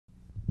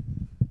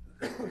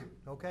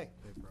Okay,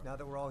 now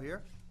that we're all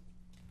here,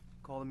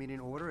 call the meeting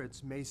in order.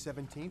 It's May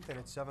 17th and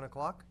it's 7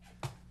 o'clock.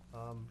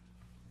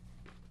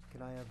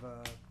 Can I have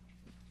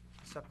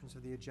acceptance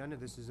of the agenda?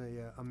 This is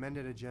a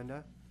amended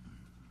agenda.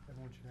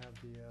 Everyone should have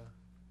the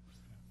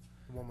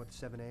one with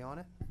 7A on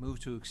it. Move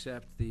to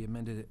accept the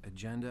amended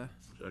agenda.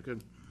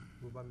 Second.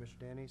 Moved by Mr.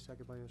 Danny,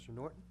 second by Mr.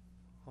 Norton.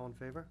 All in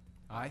favor?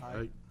 Aye.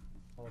 Aye.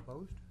 All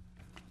opposed?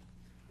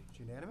 It's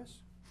unanimous.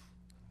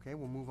 Okay,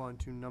 we'll move on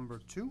to number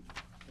 3.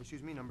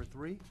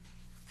 Wait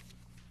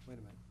a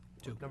minute.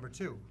 Two. Number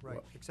 2, right,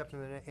 What?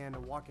 accepting and a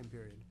walk-in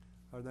period.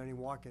 Are there any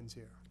walk-ins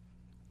here?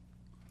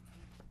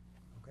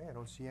 Okay, I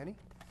don't see any.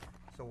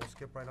 So we'll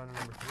skip right on to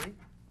number 3.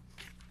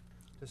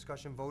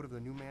 Discussion vote of the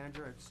new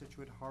manager at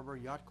Scituate Harbor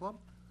Yacht Club.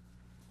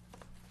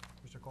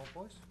 Mr.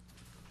 Colpois?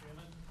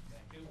 Chairman,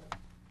 thank you.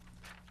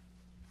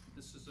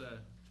 This is just a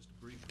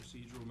brief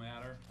procedural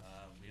matter.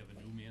 We have a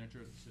new manager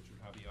at the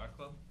Scituate Harbor Yacht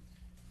Club.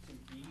 Tim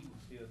Keeney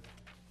was here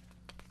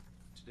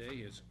today.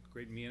 He has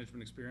great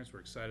management experience.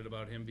 We're excited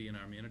about him being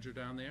our manager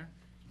down there.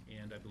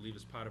 And I believe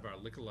as part of our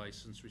liquor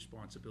license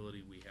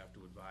responsibility, we have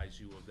to advise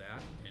you of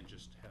that and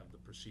just have the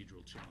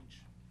procedural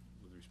change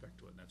with respect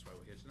to it. And that's why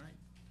we're here tonight.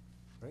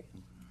 Great.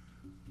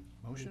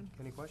 Motion?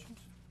 Any questions?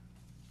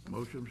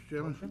 Motion, Mr.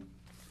 Chairman?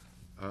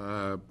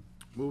 Motion?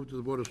 Move to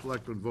the Board of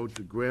Selectmen vote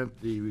to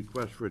grant the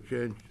request for a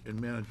change in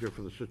manager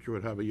for the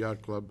Scituate Harbor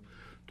Yacht Club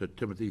to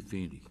Timothy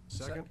Feeney.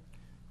 Second.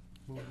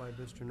 Moved by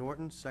Mr.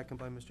 Norton, second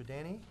by Mr.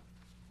 Danny.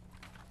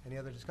 Any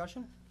other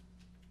discussion?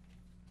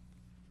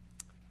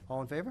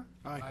 All in favor?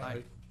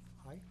 Aye.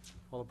 Aye.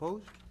 All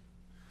opposed?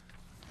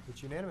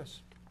 It's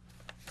unanimous.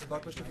 Good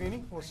luck, Mr.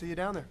 Feeney. We'll see you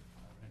down there.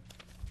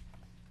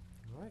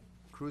 All right,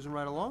 cruising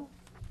right along.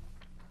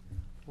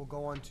 We'll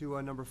go on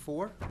to number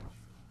 4,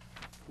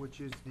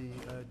 which is the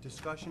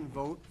discussion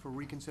vote for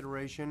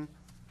reconsideration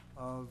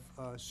of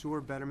sewer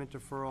betterment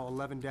deferral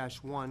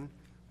 11-1,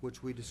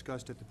 which we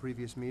discussed at the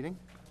previous meeting.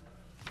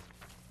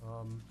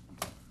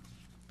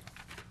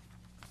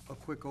 A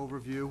quick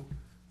overview.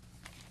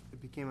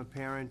 It became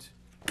apparent,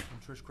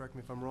 and Trish, correct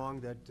me if I'm wrong,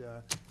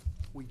 that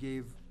we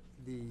gave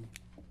the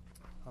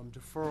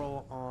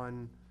deferral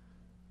on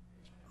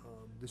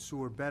the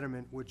sewer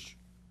betterment, which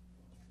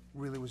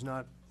really was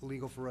not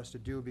legal for us to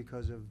do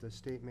because of the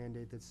state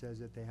mandate that says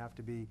that they have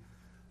to be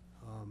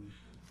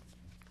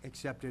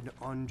accepted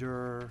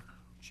under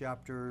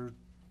Chapter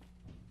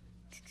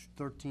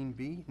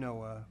 13B,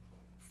 no,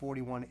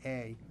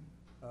 41A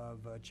of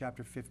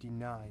Chapter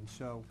 59.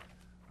 So,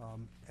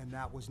 and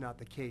that was not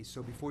the case.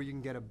 So before you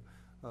can get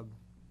a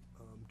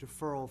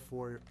deferral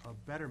for a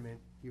betterment,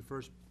 you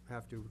first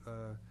have to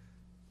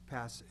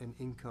pass an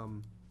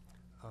income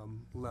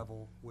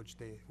level, which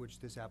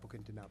this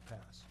applicant did not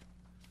pass.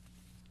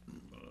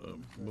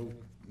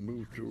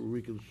 Move to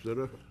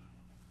reconsider.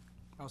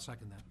 I'll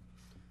second that.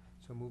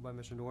 So moved by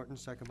Mr. Norton,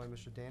 second by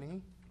Mr.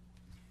 Danahy.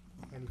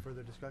 Any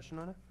further discussion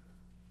on it?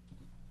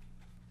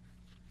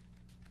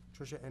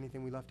 Tricia,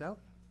 anything we left out?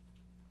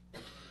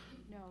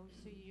 No,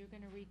 so you're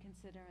going to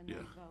reconsider and then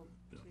Yeah. vote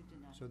to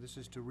deny. So this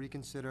is to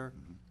reconsider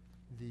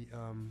the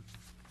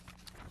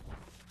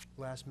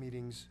last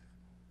meeting's,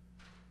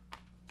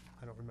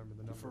 I don't remember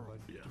the number, but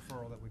Yeah.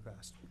 deferral that we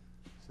passed.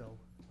 So,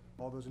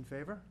 all those in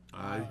favor?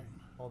 Aye.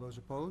 All those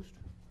opposed?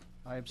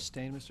 I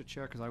abstain, Mr.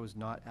 Chair, because I was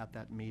not at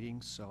that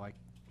meeting, so I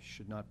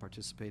should not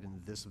participate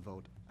in this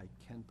vote. I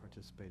can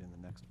participate in the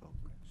next vote.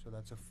 So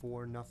that's a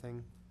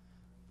 4-0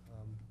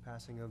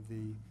 passing of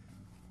the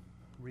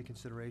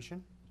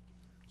reconsideration.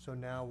 So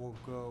now we'll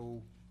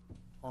go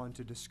on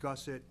to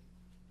discuss it,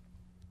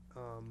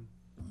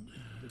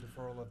 the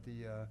deferral of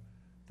the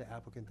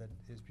applicant that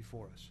is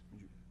before us.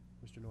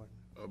 Mr. Norton.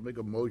 I'll make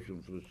a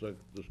motion for the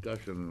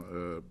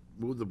discussion.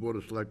 Move the Board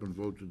of Selectmen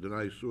vote to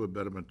deny sewer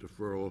betterment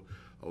deferral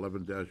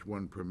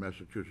 11-1 per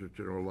Massachusetts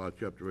General Law,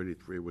 Chapter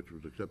 83, which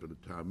was accepted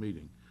at town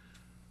meeting.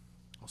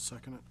 I'll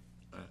second it.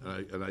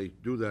 And I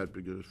do that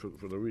because,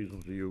 for the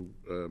reasons you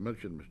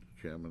mentioned,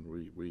 Mr. Chairman,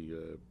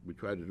 we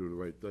try to do the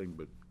right thing,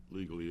 but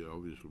legally,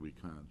 obviously, we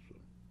can't, so.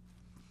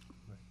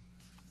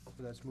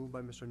 So that's moved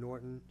by Mr.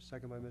 Norton,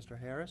 second by Mr.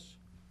 Harris.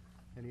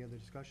 Any other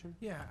discussion?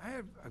 Yeah, I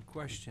have a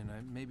question.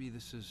 Maybe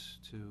this is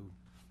to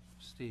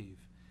Steve.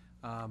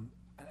 And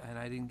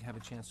I didn't have a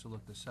chance to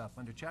look this up.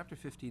 Under Chapter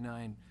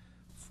 59,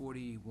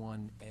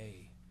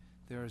 41A,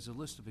 there is a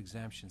list of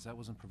exemptions. That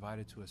wasn't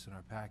provided to us in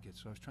our packet,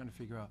 so I was trying to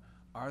figure out,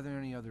 are there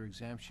any other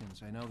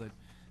exemptions? I know that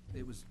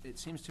it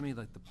seems to me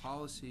like the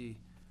policy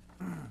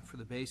for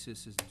the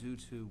basis is due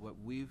to what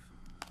we've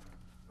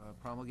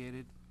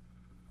promulgated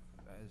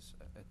as,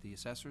 at the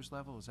assessor's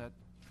level. Is that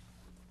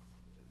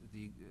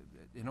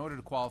in order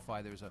to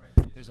qualify, there's a,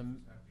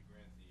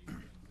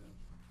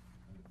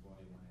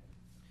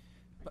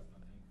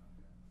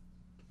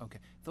 okay,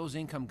 those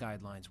income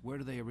guidelines, where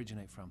do they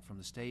originate from? From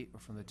the state or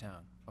from the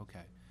town?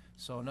 Okay.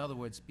 So in other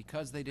words,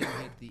 because they didn't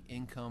hit the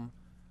income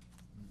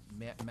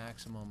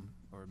maximum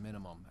or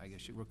minimum, I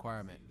guess,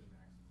 requirement,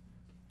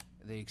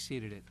 they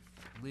exceeded it.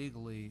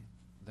 Legally,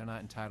 they're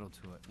not entitled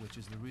to it, which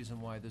is the reason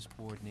why this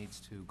board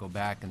needs to go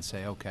back and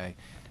say, okay,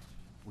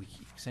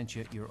 since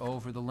you're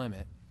over the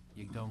limit,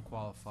 you don't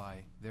qualify,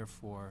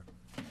 therefore,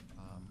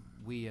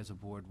 we as a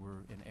board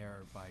were in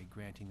error by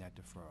granting that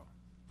deferral.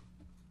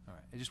 All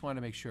right, I just wanted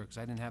to make sure, because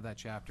I didn't have that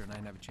chapter and I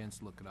didn't have a chance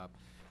to look it up,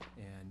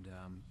 and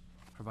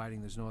providing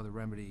there's no other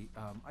remedy.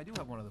 I do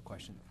have one other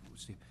question,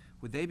 Steve.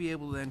 Would they be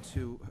able then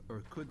to,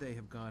 or could they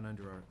have gone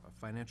under a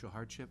financial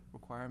hardship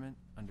requirement,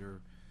 under,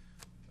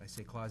 I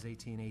say clause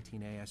 18,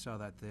 18A, I saw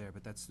that there,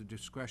 but that's the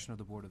discretion of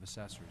the Board of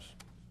Assessors.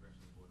 Discretion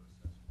of the Board of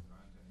Assessors. There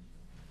aren't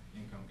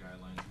any income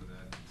guidelines for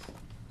that.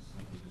 It's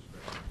simply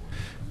discretion of the Board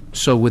of Assessors.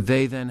 So would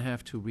they then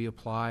have to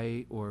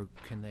reapply, or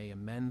can they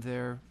amend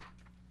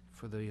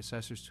for the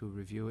assessors to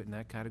review it in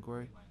that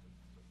category?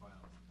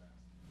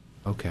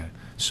 Okay,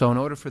 so in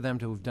order for them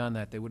to have done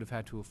that, they would have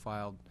had to have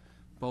filed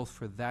both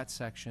for that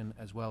section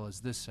as well as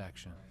this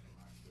section?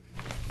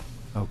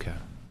 Okay.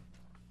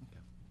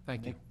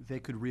 Thank you. They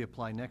could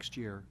reapply next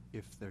year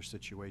if their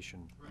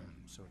situation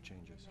so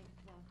changes.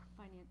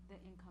 The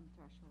income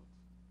thresholds.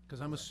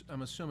 Because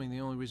I'm assuming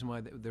the only reason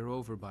why they're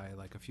over by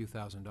like a few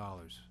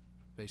 $1,000s,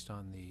 based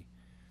on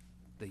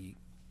the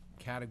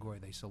category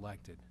they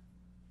selected.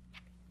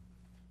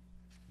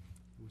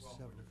 It was Well, for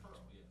seven.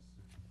 deferral, yes.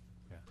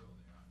 Yeah. Deferral,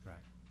 they are.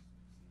 Right.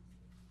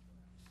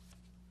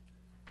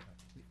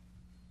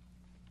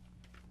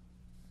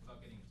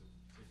 Without getting into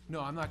specifics. No,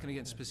 I'm not going to get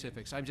into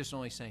specifics. I'm just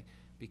only saying,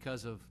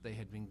 because of, they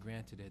had been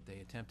granted it, they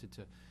attempted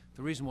to,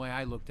 the reason why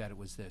I looked at it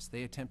was this: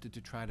 they attempted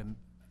to try to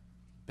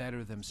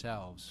better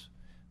themselves,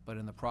 but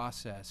in the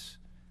process,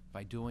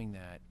 by doing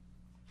that,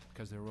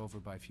 because they were over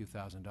by a few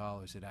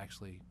 $1,000s, it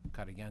actually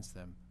cut against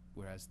them,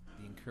 whereas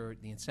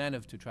the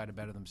incentive to try to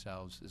better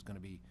themselves is going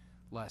to be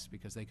less,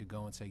 because they could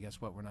go and say, guess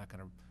what, we're not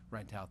going to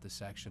rent out this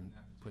section,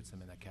 puts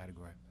them in that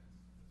category.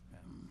 Yeah.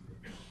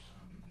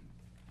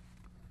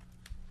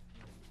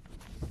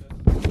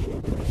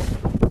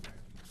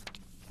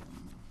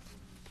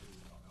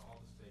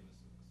 All the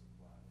statements of the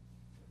supply,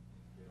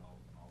 get all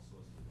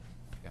sorts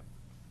of. Yep.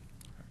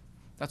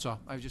 That's all.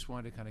 I just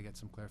wanted to kind of get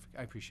some clarification.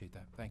 I appreciate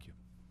that. Thank you.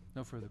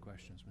 No further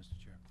questions, Mr.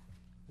 Chair.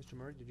 Mr.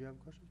 Murray, did you have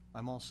a question?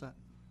 I'm all set.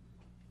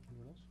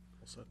 Anyone else?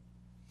 All set.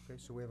 Okay,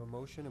 so we have a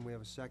motion and we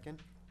have a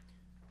second.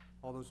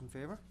 All those in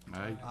favor?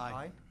 Aye.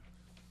 Aye.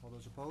 All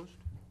those opposed?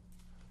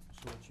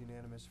 So it's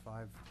unanimous,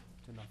 5-0.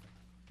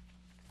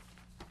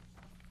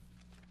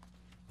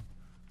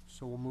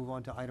 So we'll move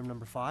on to item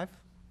number 5,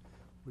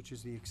 which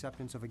is the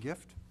acceptance of a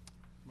gift.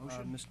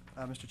 Motion?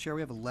 Mr. Chair,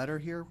 we have a letter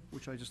here,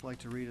 which I'd just like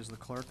to read as the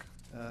clerk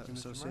Thank you, Mr.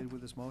 associated Murray.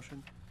 with this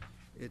motion.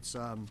 It's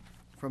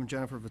from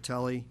Jennifer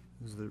Vitelli,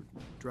 who's the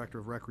Director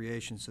of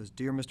Recreation. It says,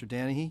 "Dear Mr.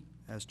 Danahy,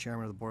 as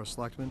Chairman of the Board of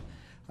Selectmen,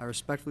 I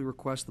respectfully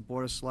request the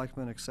Board of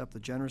Selectmen accept the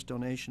generous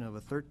donation of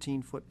a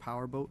 13-foot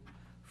powerboat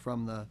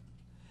from the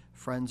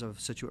Friends of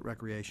Scituate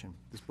Recreation.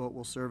 This boat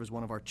will serve as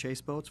one of our chase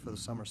boats for the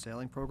summer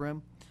sailing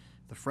program.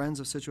 The Friends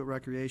of Scituate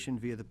Recreation,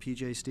 via the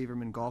P.J.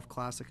 Steverman Golf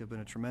Classic, have been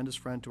a tremendous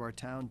friend to our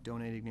town,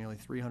 donating nearly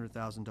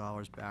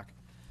 $300,000 back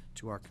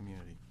to our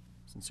community.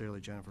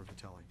 Sincerely, Jennifer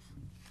Vitelli."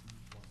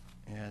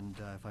 And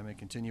if I may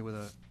continue with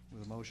a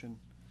motion,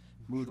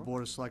 move the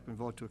Board of Selectmen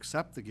vote to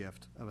accept the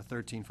gift of a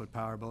 13-foot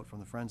powerboat from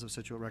the Friends of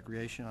Scituate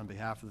Recreation on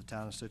behalf of the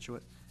town of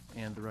Scituate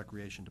and the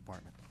Recreation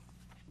Department.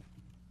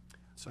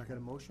 Got a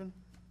motion?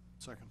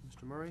 Second.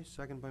 Mr. Murray,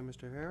 second by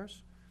Mr.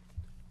 Harris.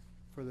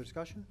 Further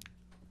discussion?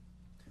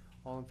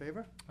 All in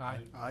favor? Aye.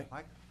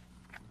 Aye.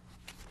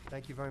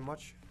 Thank you very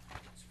much.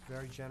 It's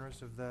very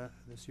generous of the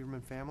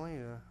Severman family,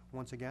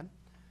 once again.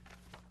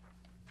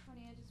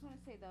 Tony, I just want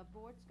to say the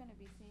board's going to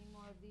be seeing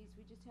more of these.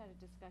 We just had a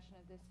discussion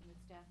of this in the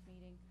staff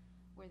meeting,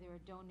 where there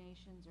are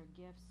donations or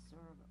gifts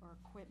or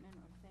equipment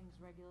or things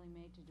regularly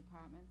made to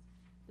departments.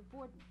 The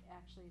board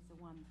actually is the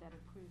one that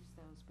approves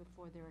those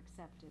before they're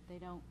accepted. They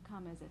don't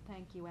come as a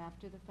thank you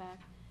after the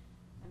fact.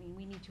 I mean,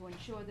 we need to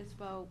insure this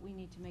boat, we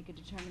need to make a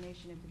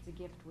determination if it's a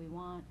gift we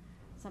want.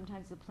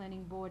 Sometimes the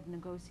planning board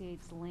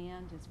negotiates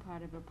land as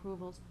part of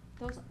approvals.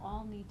 Those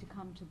all need to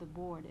come to the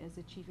board as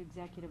the chief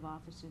executive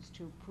officers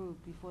to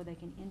approve before they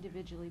can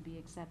individually be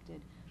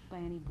accepted by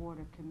any board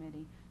or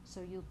committee.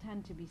 So you'll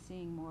tend to be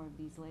seeing more of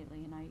these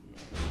lately, and I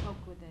spoke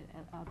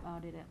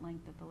about it at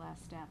length at the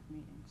last staff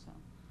meeting, so.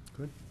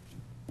 Good.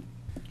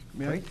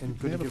 May I- Great, and may I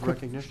good to have a give quick-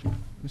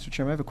 recognition. Mr.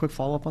 Chairman, I have a quick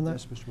follow-up on that.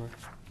 Yes, Mr. Murray.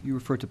 You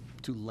referred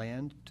to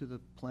land to the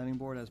planning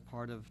board as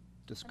part of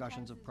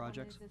discussions of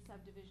projects? Sometimes when there's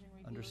a subdivision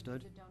review,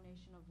 Understood. there's a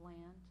donation of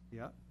land.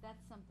 Yeah,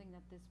 That's something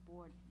that this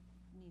board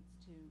needs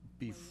to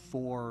weigh in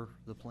before on.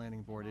 the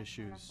planning board And I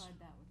issues. clarified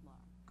that with Laura.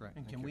 Correct.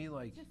 And thank can you. we,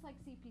 like, It's just like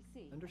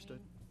CPC. I Understood.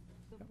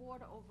 mean, the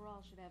board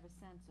overall should have a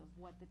sense of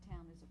what the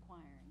town is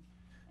acquiring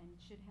and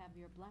should have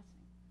your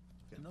blessing.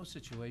 in those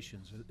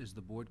situations, is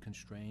the board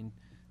constrained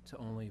to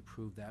only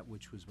approve that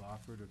which was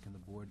offered, or can the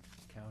board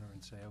counter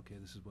and say, okay,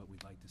 this is what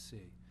we'd like to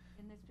see?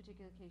 In this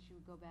particular case, you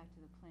would go back to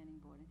the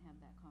planning board and have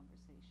that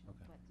conversation.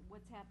 Okay. But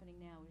what's happening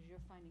now is you're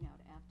finding out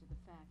after the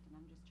fact, and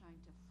I'm just trying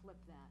to flip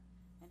that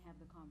and have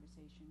the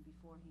conversation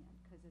beforehand.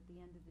 Because at the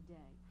end of the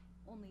day,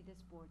 only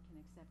this board can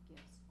accept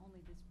gifts,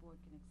 only this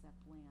board can accept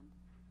land.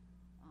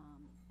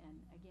 And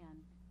again,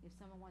 if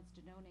someone wants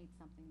to donate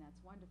something, that's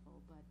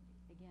wonderful, but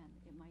again,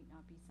 it might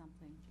not be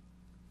something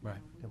Right.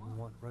 we that we want.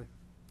 want, right?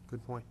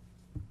 Good point.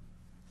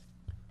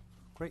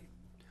 Great.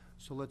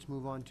 So let's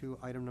move on to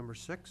item number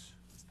 6,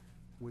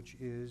 which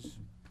is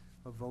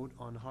a vote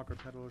on hawker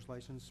peddler's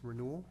license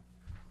renewal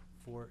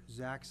for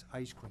Zack's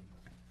Ice Cream.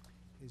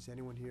 Is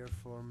anyone here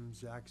from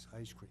Zack's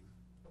Ice Cream?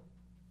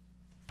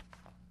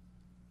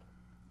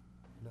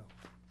 No.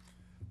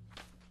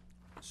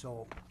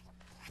 So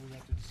we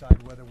have to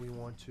decide whether we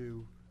want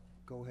to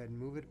go ahead and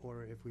move it,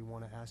 or if we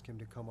want to ask him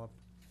to come up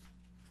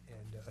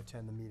and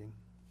attend the meeting.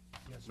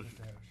 Yes, Mr.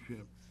 Harris.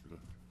 Champ,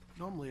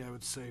 Normally, I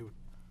would say,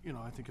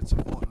 I think it's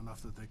important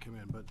enough that they come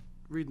in, but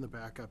reading the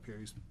backup here,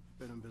 he's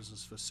been in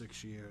business for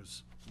 6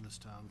 years in this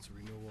town, it's a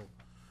renewal.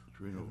 it's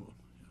renewal.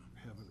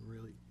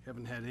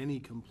 Haven't had any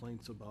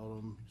complaints about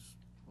him, he's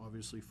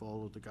obviously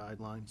followed the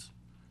guidelines.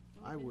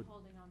 I We've would- been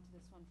holding on to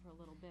this one for a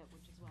little bit,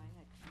 which is why I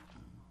had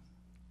come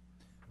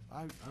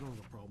to I don't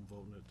have a problem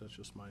voting it, that's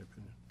just my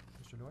opinion.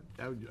 Mr. Norton?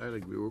 I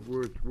think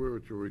where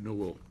it's a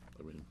renewal,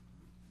 I mean,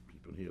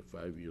 he's been here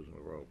 5 years in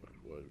a row, but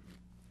why?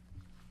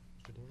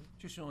 Mr. Danny?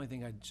 Just the only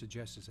thing I'd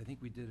suggest is, I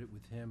think we did it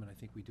with him, and I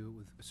think we do it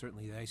with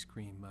certainly the ice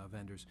cream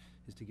vendors,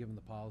 is to give them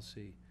the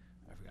policy,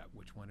 I forgot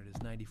which one it is,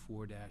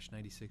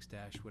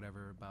 94-96-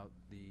 whatever, about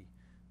the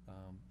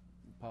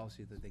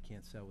policy that they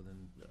can't sell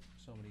within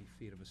so many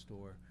feet of a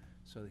store,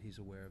 so that he's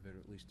aware of it, or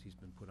at least he's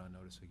been put on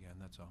notice again,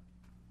 that's all.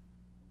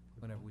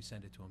 Whenever we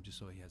send it to him, just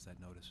so he has that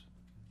notice.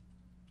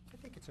 I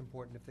think it's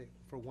important if they,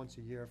 for once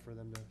a year, for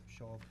them to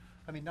show up.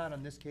 I mean, not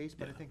on this case,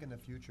 but I Yeah. think in the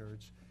future,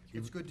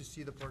 it's good to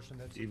see the person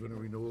that's. Even a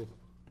renewal?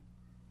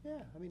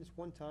 Yeah, I mean, it's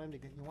one time to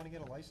get, you wanna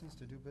get a license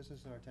to do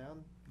business in our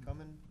town,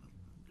 come in.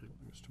 I think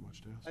it's too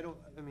much to ask. I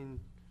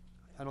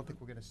don't think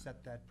we're gonna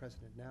set that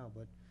precedent now,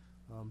 but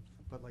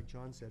like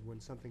John said, when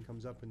something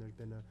comes up and there's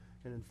been an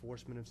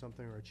enforcement of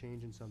something or a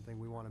change in something,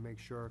 we wanna make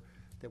sure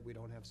that we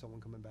don't have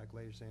someone coming back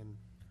later saying,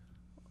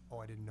 oh,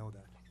 I didn't know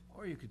that.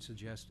 Or you could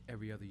suggest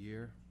every other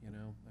year,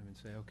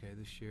 say, okay,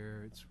 this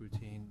year it's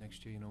routine,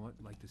 next year, you know what,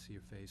 I'd like to see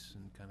your face,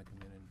 and kind of come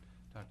in and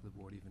talk to the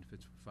board, even if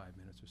it's for 5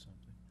 minutes or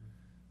something.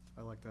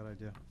 I like that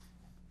idea.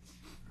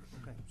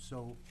 Okay,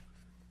 so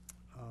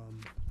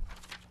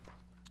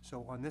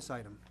on this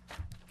item,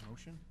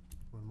 Motion?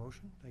 one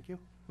motion, thank you.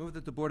 Move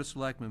that the Board of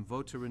Selectmen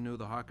vote to renew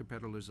the hawker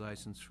peddler's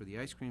license for the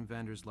ice cream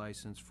vendor's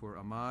license for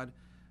Ahmad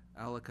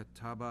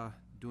Al-Kataba,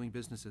 doing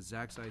business as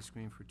Zack's Ice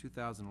Cream for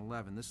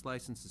 2011. This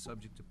license is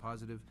subject to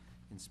positive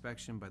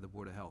inspection by the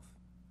Board of Health.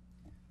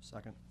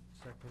 Second.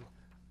 Second,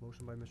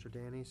 motion by Mr.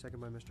 Danny, second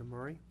by Mr.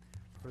 Murray.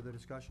 Further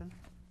discussion?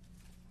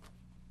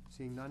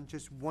 Seeing none,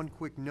 just one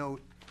quick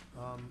note.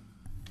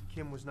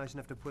 Kim was nice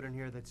enough to put in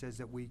here that says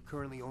that we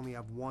currently only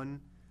have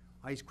one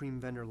ice cream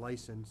vendor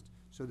licensed,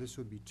 so this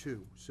would be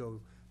 2.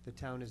 So the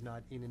town is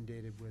not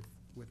inundated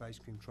with ice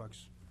cream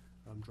trucks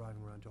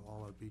driving around to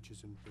all our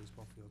beaches and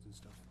baseball fields and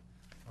stuff.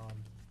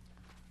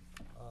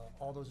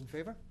 All those in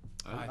favor?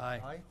 Aye.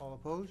 Aye, all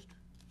opposed?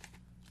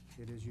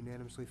 It is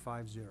unanimously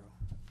 5-0.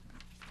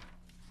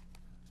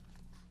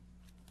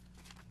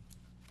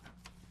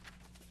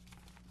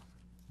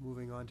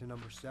 Moving on to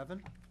number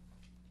 7.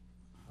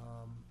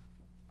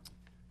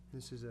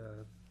 This is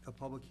a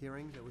public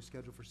hearing that was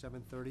scheduled for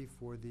 7:30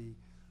 for the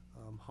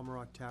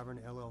Hummerock Tavern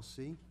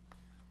LLC,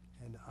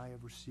 and I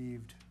have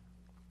received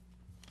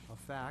a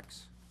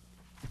fax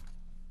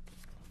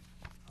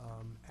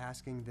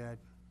asking that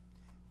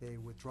they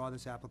withdraw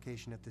this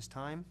application at this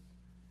time,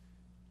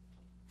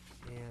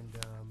 and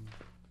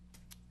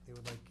they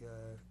would like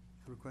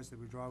request that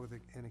we withdraw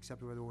and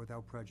accept it with or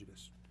without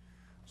prejudice.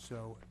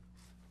 So,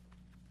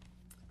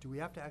 do we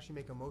have to actually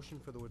make a motion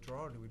for the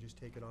withdrawal, or do we just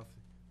take it off?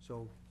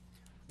 So,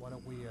 why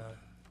don't we,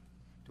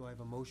 do I have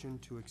a motion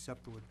to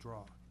accept the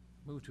withdrawal?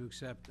 Move to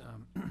accept,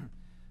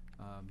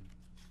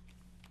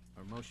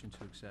 or motion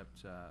to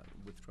accept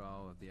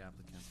withdrawal of the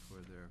applicant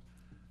for their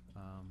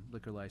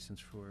liquor license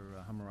for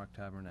Hummerock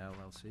Tavern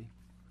LLC.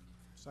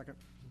 Second.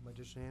 By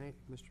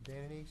Mr.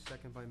 Danny,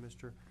 second by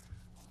Mr.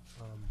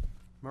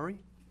 Murray.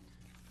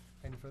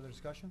 Any further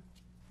discussion?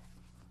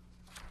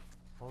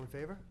 All in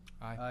favor?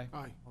 Aye.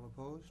 Aye. All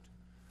opposed?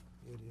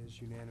 It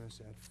is unanimous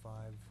at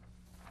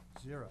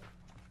 5-0.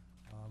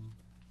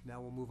 Now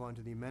we'll move on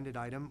to the amended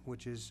item,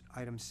 which is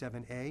item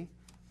 7A,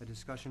 a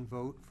discussion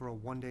vote for a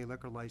one-day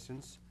liquor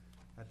license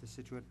at the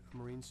Scituate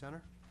Marine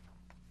Center.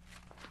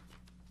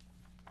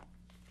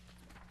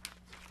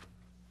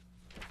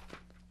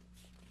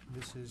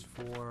 This is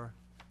for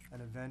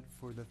an event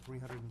for the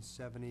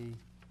 375th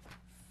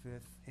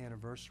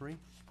anniversary.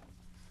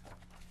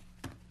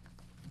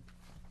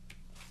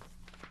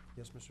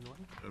 Yes, Mr.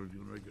 Norton? I was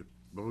gonna make a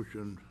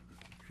motion,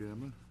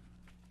 Chairman,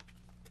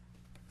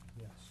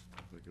 Yes.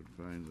 if I can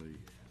find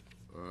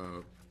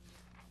the,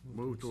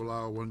 move to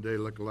allow a one-day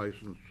liquor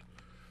license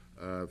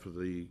for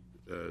the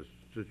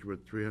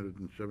Scituate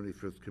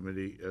 375th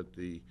Committee at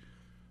the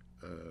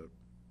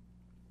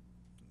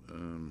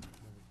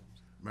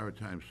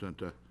Maritime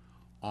Center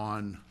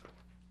on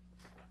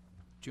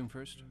June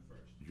 1st?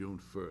 June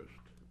 1st,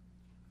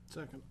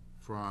 Second.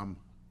 from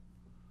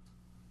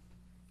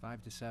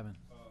 5 to 7.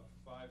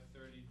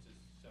 5:30 to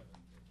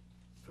 7:30.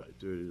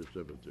 5:30 to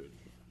 7:30.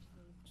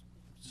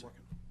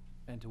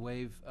 And to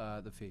waive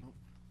the fee.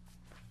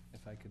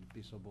 If I could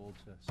be so bold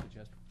to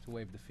suggest, to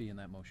waive the fee in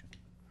that motion.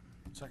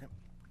 Second.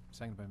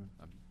 Second by,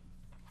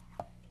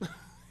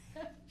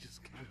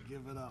 Just can't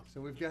give it up. So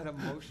we've got a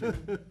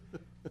motion.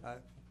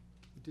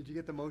 Did you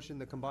get the motion,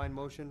 the combined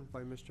motion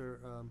by Mr.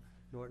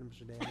 Norton,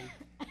 Mr. Danny,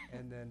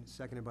 and then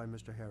seconded by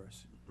Mr.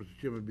 Harris? Mr.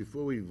 Chairman,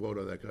 before we vote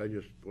on that, can I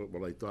just,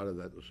 well, I thought of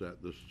that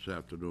this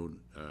afternoon,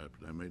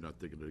 I may not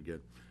think of it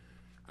again.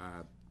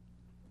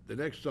 The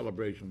next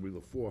celebration will be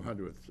the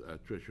 400th,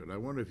 Tricia, and I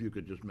wonder if you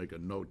could just make a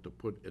note to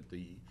put at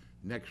the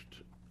next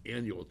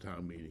annual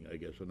town meeting, I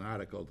guess, an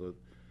article to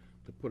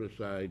put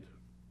aside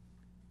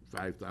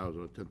 $5,000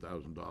 or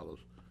 $10,000,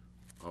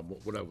 or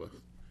whatever,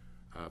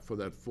 for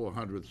that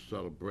 400th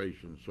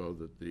celebration, so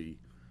that the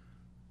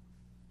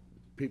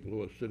people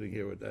who are sitting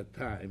here at that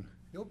time.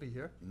 You'll be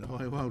here. No,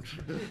 I won't.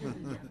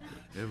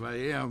 If I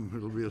am,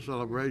 it'll be a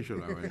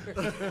celebration, all right.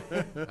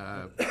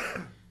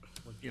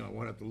 You know,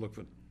 won't have to look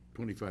for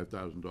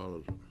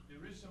 $25,000.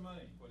 There is some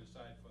money put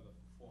aside for the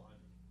 400.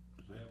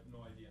 I have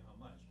no idea how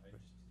much. I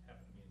just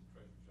happened to be in the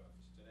treasurer's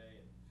office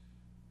today, and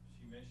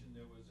she mentioned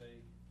there was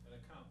an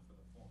account for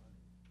the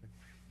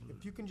 400.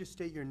 If you can just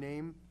state your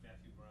name,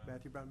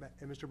 Matthew Brown.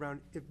 and Mr.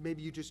 Brown, if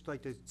maybe you just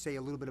like to say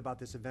a little bit about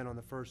this event on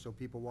the first, so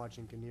people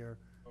watching can hear.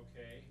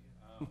 Okay.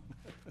 Who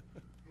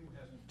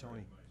hasn't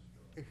Tony.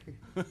 heard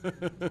my story?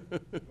 You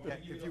want me to Yeah,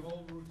 give you if the you-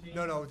 whole routine?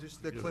 No,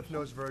 just the Cliff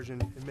Notes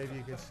version, and maybe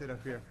you can sit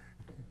up here.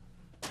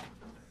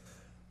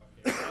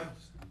 Okay,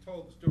 I've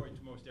told the story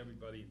to most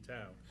everybody in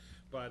town,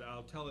 but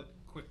I'll tell it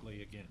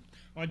quickly again.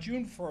 On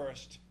June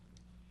 1st,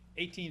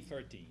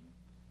 1813,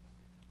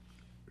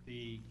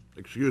 the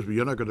Excuse me,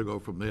 you're not gonna go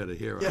from there to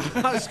here. Yeah,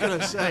 I was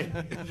gonna say,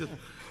 Just,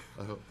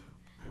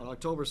 on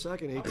October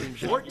 2nd,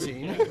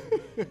 1814.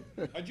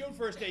 On June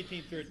 1st,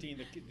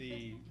 1813,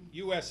 the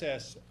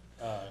USS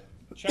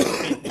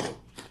Chesapeake was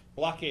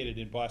blockaded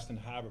in Boston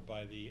Harbor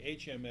by the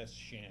HMS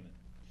Shannon.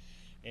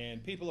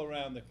 And people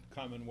around the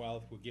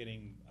Commonwealth were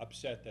getting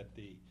upset that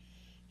the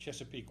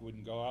Chesapeake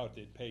wouldn't go out.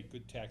 They'd paid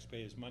good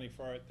taxpayers' money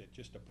for it. They'd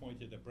just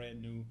appointed a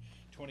brand-new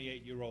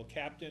 28-year-old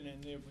captain,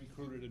 and they've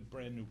recruited a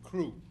brand-new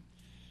crew.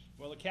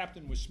 Well, the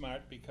captain was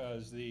smart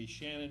because the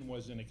Shannon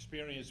was an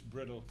experienced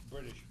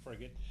British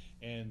frigate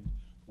and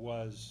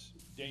was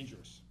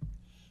dangerous.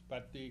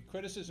 But the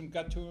criticism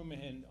got to him,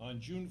 and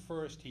on June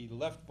 1st, he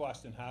left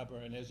Boston Harbor,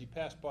 and as he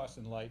passed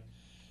Boston Light,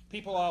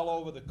 people all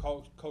over the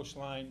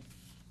coastline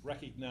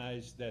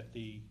recognized that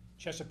the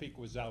Chesapeake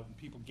was out, and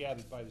people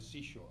gathered by the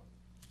seashore.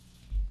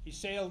 He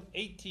sailed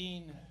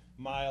 18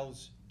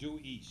 miles due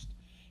east,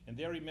 and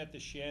there he met the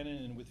Shannon,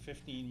 and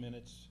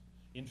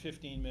in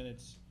 15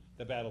 minutes,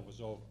 the battle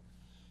was over.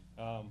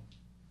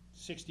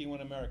 61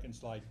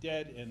 Americans lie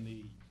dead, and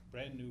the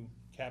brand-new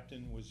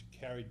captain was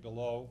carried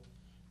below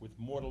with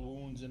mortal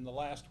wounds, and the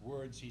last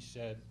words he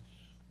said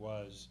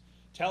was,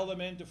 "Tell the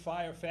men to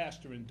fire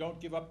faster and don't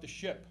give up the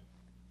ship.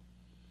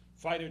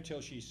 Fight her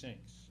till she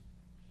sinks."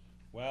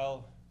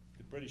 Well,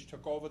 the British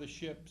took over the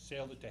ship,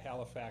 sailed it to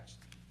Halifax,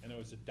 and it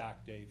was a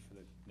dark day for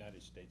the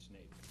United States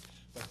Navy.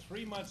 But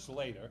 3 months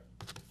later,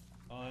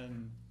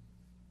 on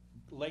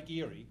Lake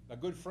Erie, a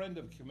good friend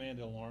of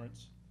Commander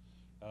Lawrence,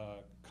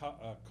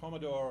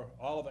 Commodore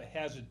Oliver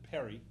Hazard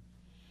Perry,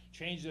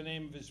 changed the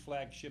name of his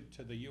flagship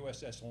to the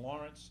USS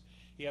Lawrence.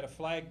 He had a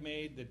flag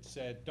made that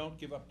said, "Don't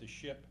give up the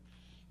ship,"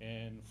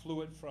 and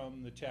flew it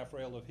from the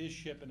taffrail of his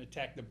ship and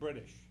attacked the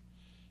British.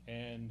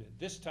 And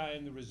this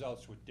time the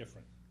results were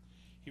different.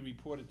 He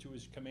reported to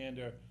his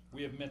commander,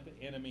 "We have met the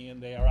enemy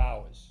and they are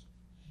ours."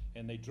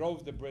 And they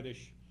drove the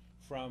British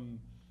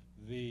from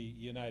the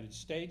United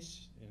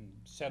States and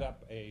set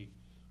up a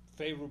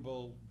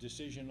favorable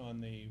decision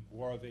on the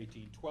War of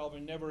 1812,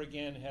 and never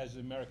again has the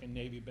American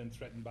Navy been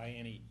threatened by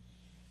any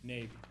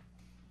navy.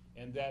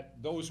 And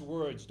that those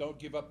words, "Don't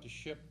give up the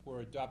ship,"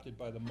 were adopted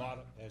by the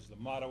motto, as the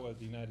motto of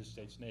the United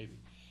States Navy.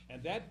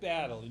 And that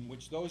battle in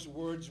which those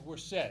words were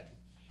said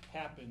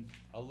happened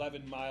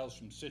 11 miles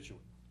from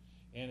Scituate.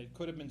 And it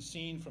could have been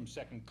seen from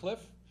Second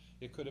Cliff,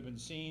 it could have been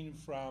seen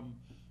from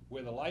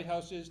where the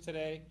lighthouse is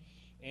today,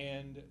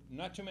 and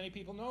not too many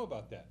people know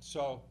about that.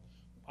 So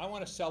I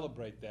want to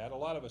celebrate that. A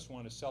lot of us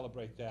want to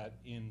celebrate that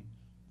in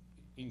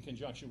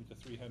conjunction with the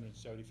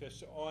 375th.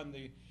 So on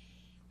the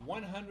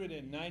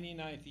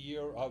 199th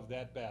year of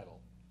that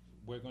battle,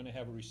 we're going to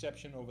have a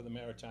reception over the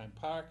Maritime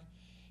Park,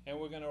 and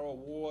we're going to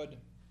award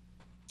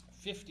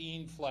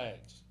 15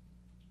 flags,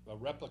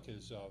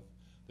 replicas of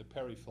the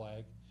Perry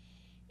flag,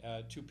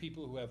 to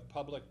people who have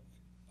public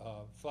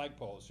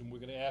flagpoles, and we're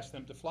going to ask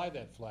them to fly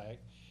that flag,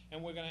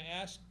 and we're going to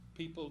ask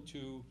people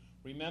to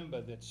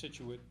remember that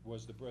Scituate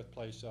was the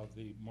birthplace of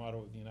the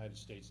motto of the United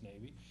States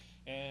Navy,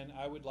 and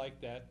I would like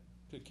that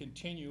to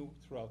continue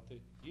throughout the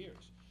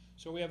years.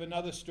 So we have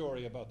another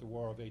story about the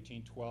War of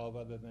 1812,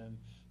 other than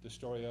the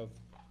story of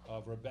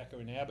Rebecca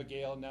and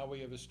Abigail. Now we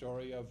have a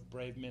story of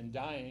brave men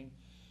dying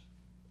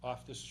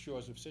off the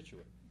shores of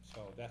Scituate.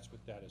 So that's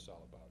what that is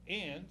all about.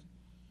 And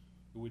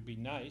it would be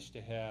nice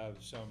to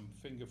have some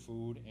finger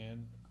food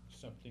and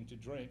something to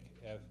drink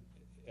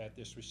at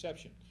this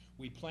reception.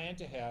 we plan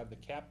to have the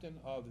captain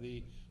of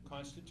the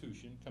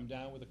Constitution come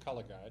down with a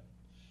color guard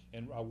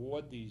and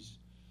award these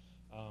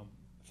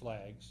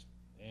flags.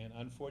 And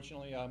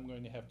unfortunately, I'm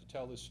going to have to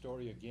tell this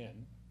story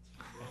again,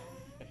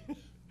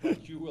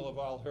 but you will have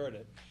all heard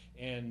it.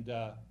 And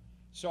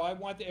so I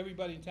want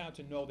everybody in town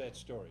to know that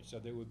story, so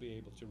they would be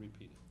able to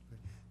repeat it.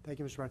 Thank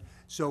you, Mr. Ryan.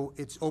 So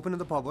it's open to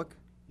the public,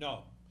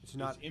 No, It's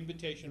not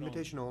invitation only.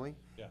 invitation only,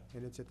 Yeah.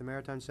 and it's at the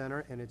Maritime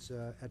Center, and it's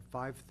at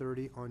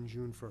 5:30 on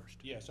June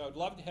 1st. Yes, I would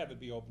love to have it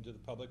be open to the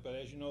public, but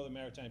as you know, the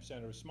Maritime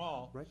Center is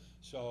small. Right.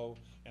 So,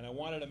 and I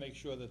wanted to make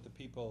sure that the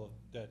people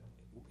that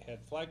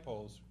had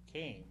flagpoles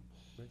came,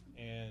 Right.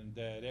 and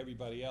that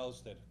everybody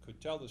else that could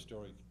tell the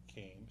story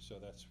came, so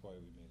that's why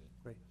we made it.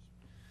 Right.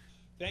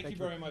 Thank you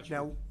very much.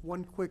 Now,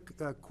 one quick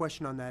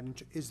question on that.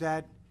 Is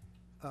that,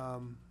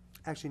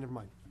 actually, never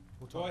mind.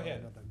 We'll Go talk about it ahead.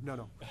 another time.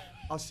 No,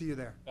 I'll see you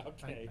there.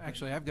 Okay.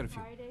 Actually, I've got a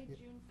few. Friday,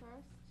 June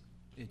 1st?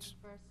 It's June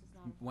 1st is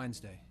not. a-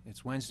 Wednesday.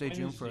 It's Wednesday,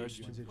 June Wednesday, 1st.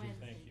 June Wednesday, June.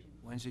 Thank you.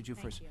 Wednesday, June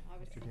 1st. Thank you. I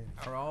was- Mr.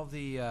 Danny. Are all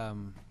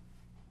the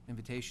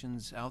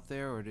invitations out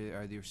there, or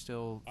are they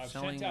still I've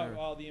selling? sent out or-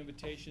 all the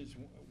invitations.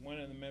 One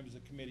of the members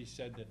of the committee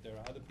said that there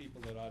are other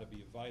people that ought to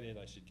be invited.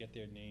 I should get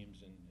their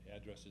names and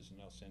addresses,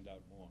 and I'll send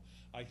out more.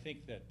 I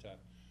think that,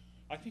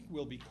 I think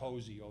we'll be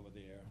cozy over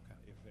there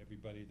if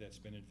everybody that's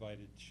been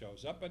invited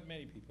shows up, but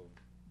many people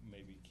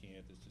maybe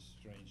can't. It's a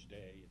strange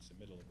day. It's the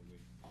middle of the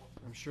week.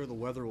 I'm sure the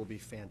weather will be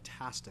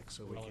fantastic,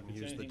 so we Well, can if it's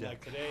use the anything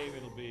like deck. today,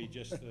 it'll be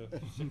just the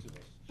 6 of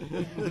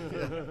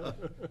us.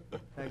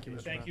 Thank you,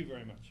 Mr. Thank Brown. you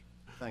very much.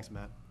 Thanks,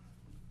 Matt.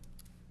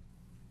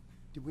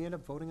 Did we end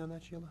up voting on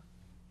that, Sheila?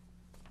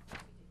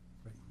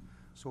 Right.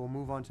 So we'll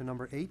move on to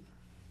number 8.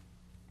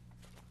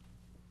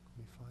 Let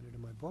me find it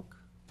in my book.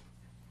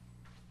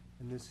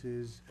 And this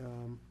is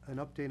an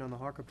update on the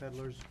Harker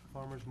Peddlers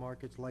Farmers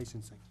Markets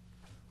licensing.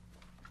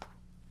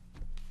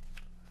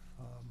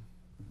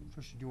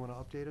 Tricia, do you want to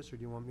update us, or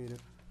do you want me to?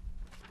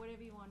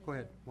 Whatever you want to do. Go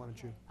ahead, why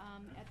don't you?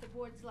 At the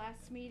board's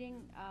last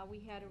meeting, we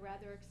had a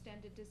rather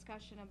extended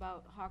discussion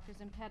about hawkers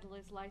and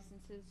peddlers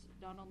licenses,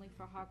 not only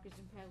for hawkers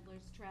and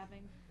peddlers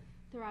traveling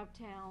throughout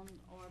town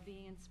or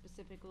being in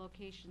specific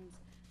locations,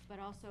 but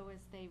also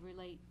as they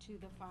relate to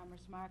the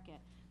farmer's market.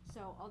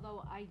 So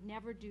although I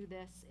never do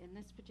this, in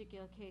this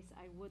particular case,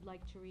 I would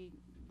like to read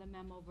the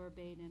memo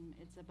verbatim.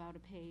 It's about a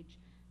page,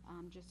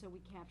 just so we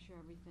capture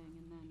everything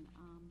and then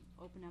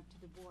open up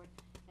to the board.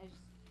 As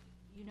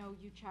you know,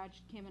 you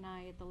charged Kim and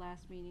I at the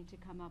last meeting to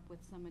come up with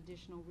some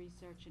additional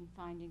research and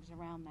findings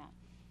around that.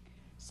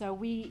 So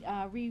we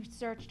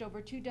researched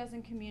over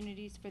 24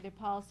 communities for their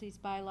policies,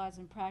 bylaws,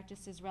 and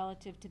practices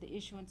relative to the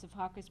issuance of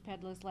hawkers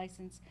peddlers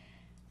license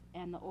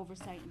and the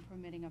oversight and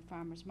permitting of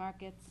farmers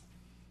markets.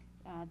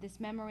 This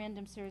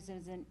memorandum serves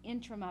as an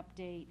interim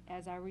update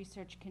as our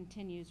research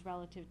continues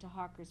relative to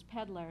hawkers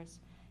peddlers,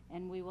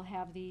 and we will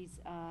have these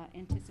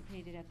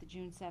anticipated at the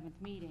June 7th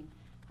meeting.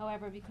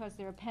 However, because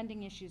there are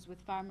pending issues with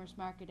farmers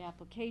market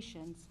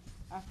applications,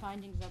 our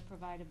findings are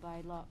provided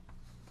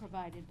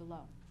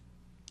below.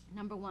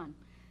 Number 1,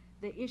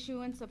 the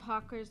issuance of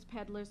hawkers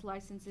peddlers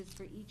licenses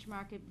for each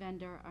market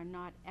vendor are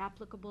not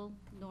applicable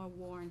nor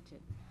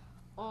warranted.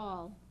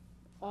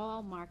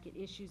 All market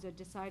issues are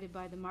decided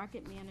by the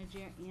market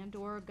manager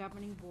and/or a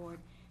governing board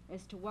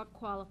as to what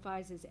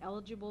qualifies as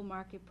eligible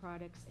market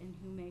products and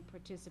who may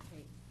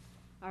participate.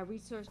 Our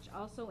research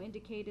also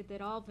indicated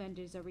that all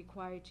vendors are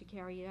required to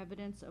carry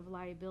evidence of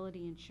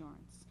liability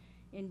insurance.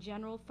 In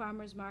general,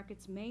 farmers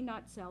markets may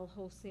not sell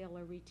wholesale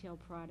or retail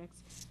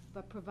products,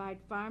 but provide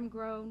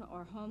farm-grown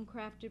or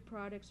home-crafted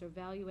products or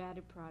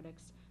value-added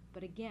products.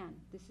 But again,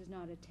 this is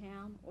not a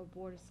town or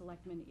Board of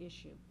Selectmen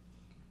issue.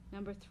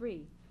 Number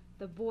 3,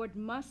 the board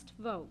must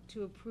vote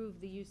to approve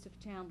the use of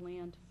town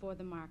land for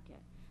the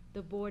market.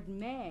 The board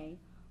may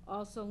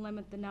also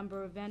limit the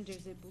number of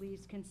vendors it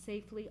believes can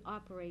safely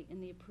operate in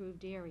the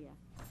approved area.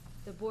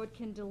 The board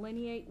can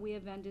delineate where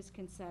vendors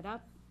can set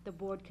up. The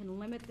board can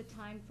limit the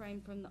time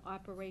frame from the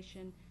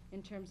operation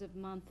in terms of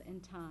month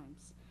and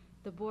times.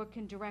 The board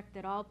can direct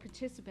that all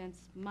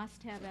participants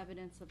must have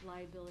evidence of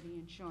liability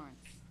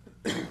insurance.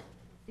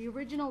 The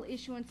original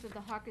issuance of the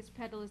hawkers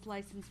peddlers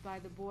license by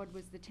the board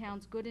was the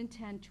town's good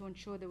intent to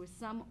ensure there was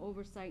some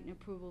oversight and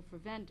approval for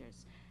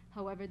vendors.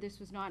 However, this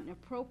was not an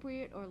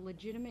appropriate or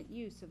legitimate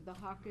use of the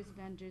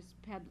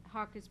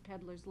hawkers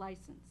peddlers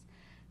license.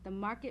 The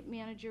market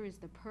manager is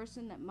the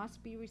person that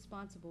must be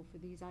responsible for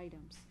these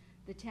items.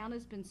 The town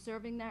has been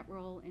serving that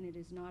role, and it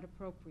is not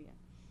appropriate.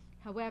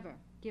 However,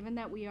 given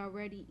that we are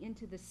already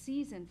into the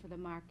season for the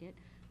market,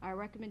 our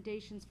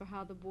recommendations for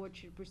how the board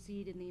should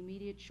proceed in the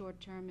immediate short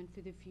term and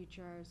for the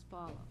future are as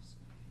follows.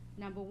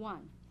 Number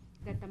 1,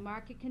 that the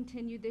market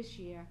continue this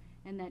year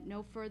and that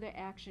no further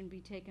action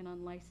be taken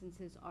on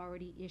licenses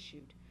already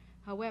issued.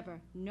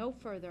 However, no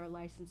further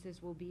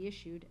licenses will be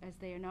issued as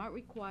they are not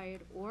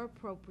required or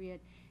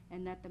appropriate,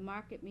 and that the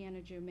market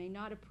manager may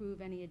not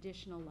approve any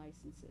additional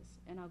licenses,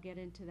 and I'll get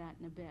into that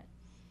in a bit.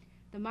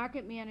 The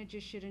market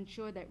manager should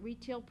ensure that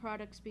retail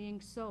products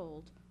being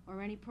sold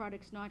or any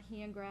products not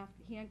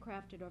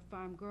handcrafted or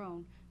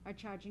farm-grown are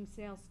charging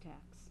sales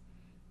tax.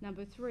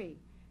 Number 3,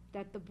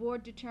 that the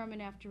board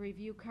determine after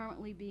review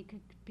currently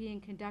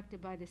being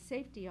conducted by the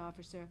safety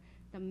officer,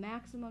 the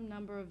maximum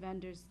number of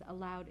vendors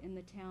allowed in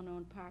the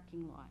town-owned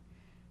parking lot.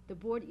 The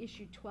board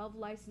issued 12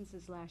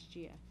 licenses last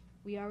year.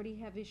 We already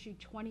have issued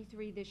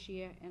 23 this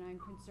year, and I'm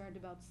concerned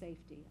about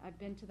safety. I've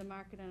been to the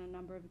market on a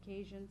number of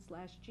occasions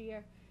last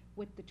year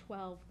with the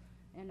 12,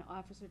 and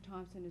Officer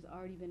Thompson has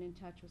already been in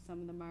touch with some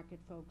of the market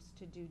folks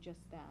to do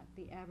just that.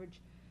 The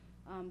average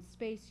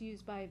space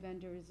used by a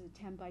vendor is a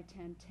 10 by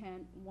 10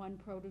 tent. One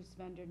produce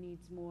vendor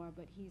needs more,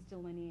 but he's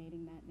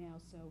delineating that now,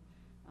 so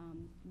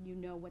you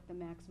know what the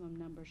maximum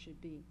number should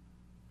be.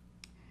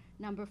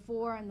 Number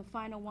 4, and the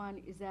final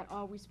one, is that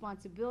all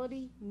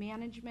responsibility,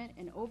 management,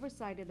 and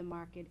oversight of the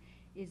market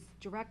is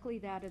directly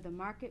that of the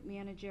market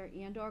manager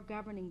and/or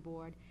governing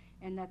board,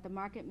 and that the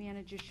market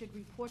manager should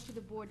report to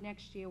the board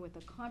next year with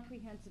a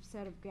comprehensive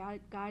set of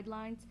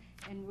guidelines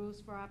and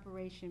rules for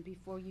operation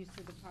before use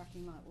of the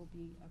parking lot will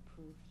be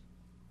approved.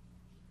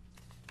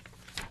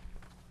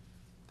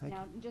 Thank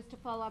Now, just to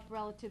follow up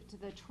relative to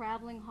the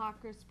traveling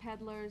hawkers,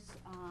 peddlers,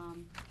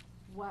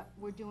 what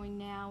we're doing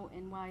now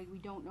and why we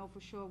don't know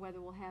for sure whether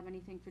we'll have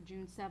anything for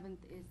June 7th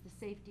is the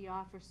safety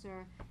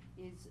officer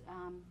is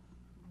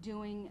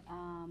doing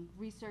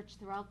research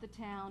throughout the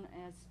town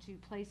as to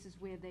places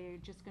where they're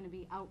just gonna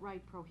be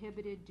outright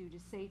prohibited due to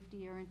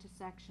safety or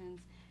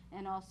intersections,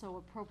 and also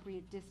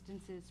appropriate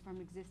distances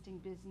from existing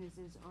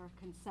businesses or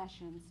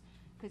concessions.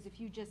 Because if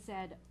you just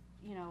said,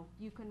 you know,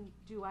 you can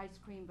do ice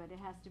cream, but it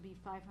has to be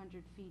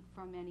 500 feet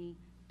from any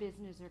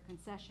business or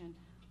concession,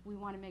 we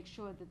want to make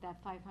sure that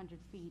that 500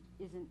 feet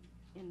isn't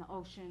in the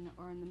ocean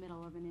or in the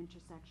middle of an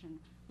intersection.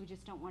 We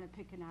just don't want to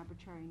pick an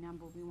arbitrary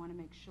number. We want to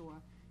make sure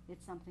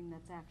it's something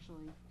that's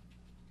actually,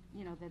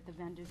 you know, that the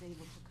vendor's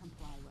able to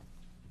comply with.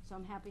 So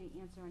I'm happy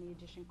to answer any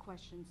additional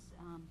questions.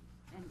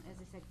 And as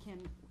I said, Kim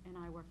and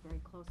I work very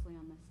closely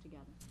on this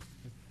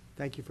together.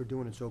 Thank you for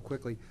doing it so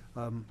quickly.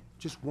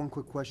 Just one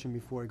quick question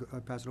before I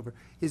pass it over.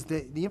 Is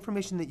the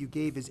information that you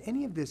gave, is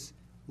any of this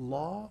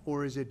law,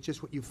 or is it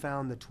just what you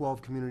found, the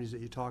 12 communities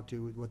that you talked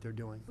to, with what they're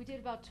doing? We did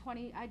about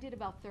 20, I did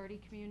about 30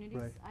 communities.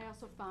 Right. I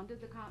also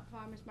founded the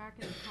farmers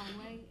market in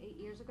Conway 8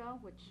 years ago,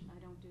 which I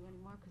don't do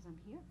anymore because I'm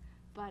here.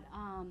 But,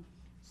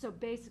 so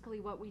basically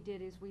what we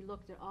did is we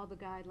looked at all the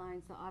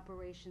guidelines, the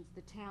operations,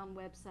 the town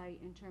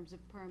website in terms of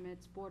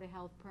permits, Board of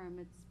Health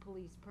permits,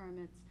 police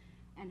permits,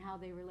 and how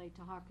they relate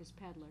to hawkers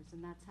peddlers,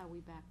 and that's how we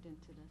backed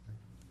into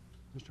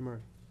this. Mr. Murray?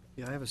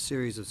 Yeah, I have a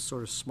series of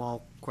sort of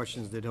small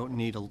questions that don't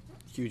need a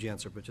huge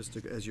answer, but just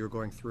as you were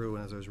going through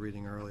and as I was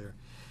reading earlier.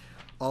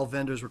 All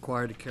vendors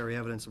required to carry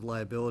evidence of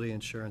liability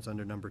insurance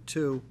under number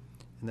 2,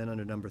 and then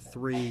under number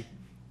 3,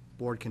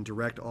 board can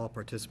direct all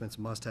participants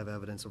must have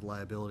evidence of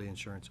liability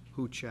insurance.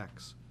 Who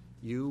checks?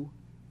 You,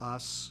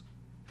 us,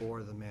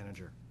 or the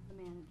manager? The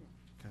manager.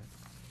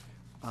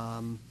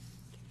 Okay.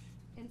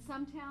 In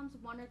some towns,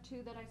 1 or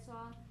 2 that I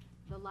saw,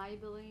 the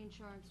liability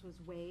insurance was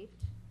waived.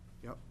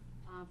 Yep.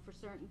 For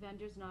certain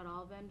vendors, not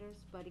all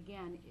vendors, but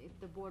again, if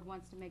the board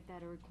wants to make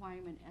that a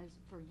requirement as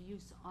for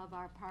use of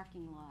our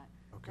parking lot,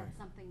 Okay. that's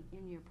something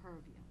in your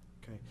purview.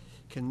 Okay.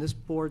 Can this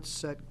board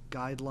set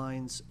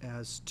guidelines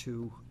as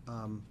to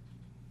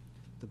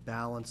the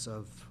balance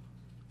of,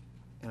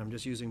 and I'm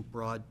just using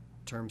broad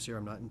terms here,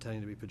 I'm not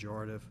intending to be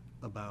pejorative,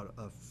 about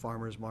a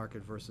farmer's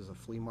market versus a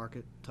flea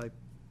market type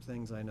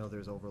things? I know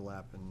there's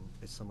overlap and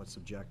it's somewhat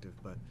subjective,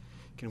 but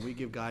can we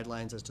give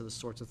guidelines as to the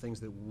sorts of things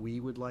that we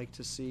would like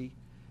to see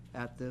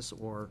at this,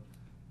 or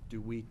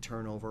do we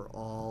turn over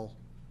all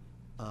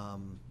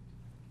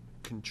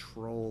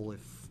control,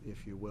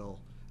 if you will,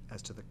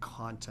 as to the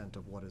content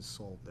of what is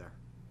sold there?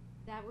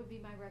 That would be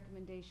my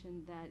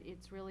recommendation, that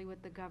it's really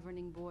with the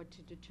governing board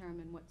to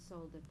determine what's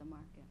sold at the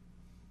market.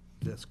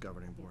 This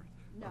governing board?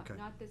 No, Okay.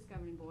 not this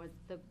governing board,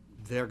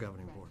 Their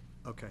governing Right. board,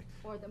 okay.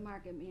 or the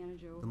market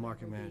manager. or The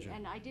market whoever it be. manager.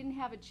 And I didn't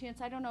have a chance,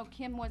 I don't know,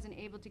 Kim wasn't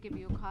able to give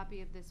you a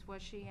copy of this,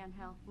 was she,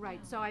 Angel?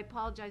 Right, so I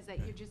apologize that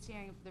you're just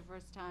hearing it for the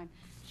first time.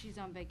 She's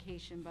on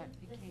vacation, but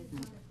it came.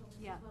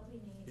 Yeah.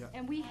 Yeah.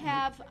 And we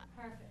have,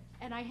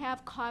 and I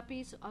have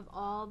copies of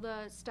all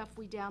the stuff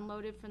we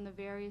downloaded from the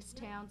various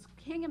towns.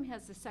 Hingham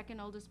has the second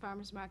oldest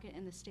farmer's market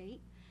in the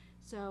state,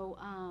 so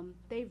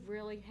they've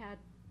really had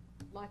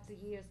lots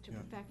of years to Yeah.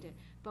 perfect it.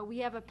 But we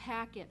have a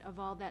packet of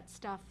all that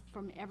stuff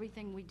from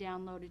everything we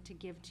downloaded to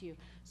give to you.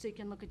 So you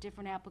can look at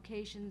different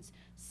applications.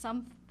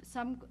 Some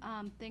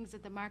things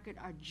at the market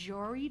are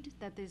juried,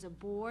 that there's a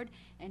board,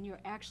 and you're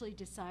actually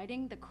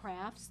deciding the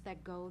crafts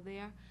that go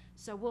there.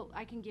 So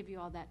I can give you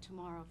all that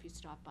tomorrow if you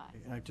stop by.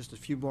 And I have just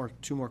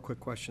two more quick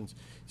questions.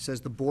 It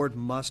says the board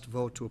must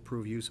vote to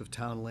approve use of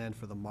town land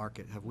for the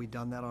market. Have we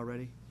done that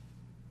already?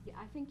 Yeah,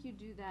 I think you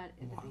do that at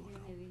the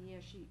beginning of the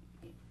year,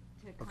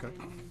 to come Okay.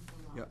 in and use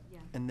the law. Yep. Yeah.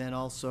 And then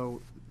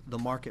also, the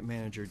market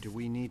manager, do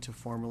we need to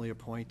formally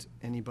appoint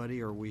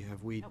anybody, or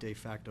have we Nope. de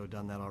facto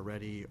done that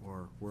already,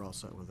 or we're all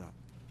set with that?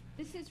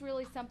 This is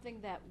really something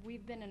that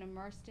we've been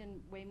immersed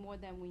in way more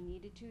than we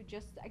needed to,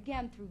 just,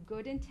 again, through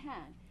good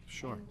intent.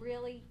 Sure. And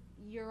really,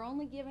 you're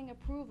only giving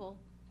approval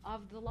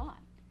of the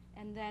lot.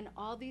 And then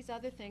all these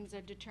other things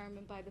are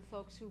determined by the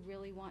folks who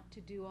really want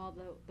to do all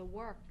the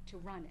work to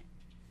run it.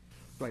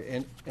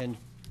 Right, and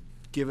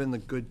given the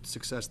good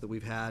success that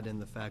we've had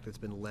and the fact that it's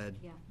been led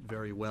Yeah.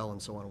 very well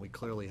and so on, we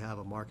clearly have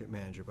a market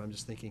manager, but I'm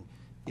just thinking,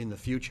 in the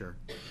future,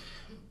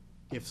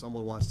 if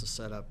someone wants to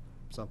set up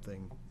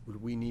something,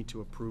 would we need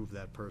to approve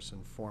that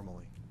person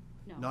formally?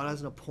 No. Not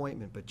as an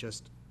appointment, but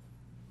just,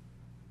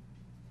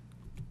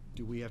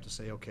 do we have to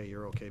say, okay,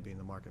 you're okay being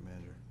the market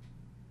manager?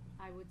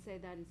 I would say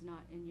that is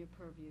not in your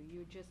purview.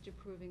 You're just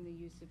approving the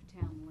use of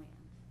town land.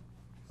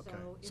 Okay.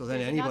 So So if then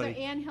there's another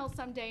anybody- anthill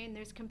someday and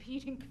there's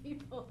competing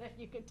people, then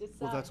you can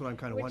decide. that's what I'm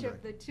kinda Which wondering.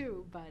 of the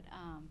two, but,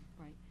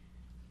 right.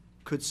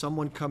 Could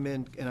someone come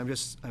in, and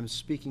I'm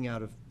speaking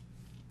out of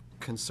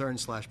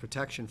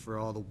concern/protection for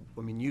all the,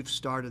 I mean, you've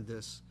started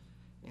this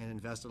and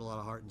invested a lot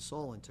of heart and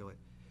soul into it.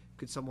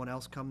 Could someone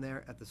else come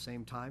there at the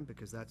same time,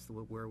 because that's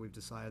where we've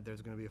decided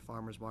there's gonna be a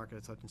farmer's market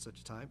at such and such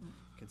a time?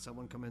 Can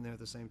someone come in there at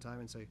the same time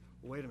and say,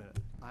 wait a minute,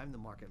 I'm the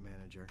market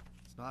manager,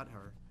 it's not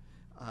her.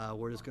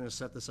 We're just gonna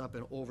set this up,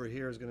 and over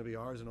here is gonna be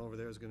ours, and over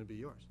there is gonna be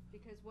yours.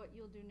 Because what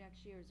you'll do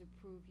next year is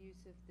approve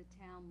use of the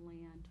town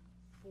land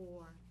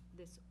for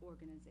this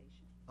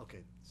organization.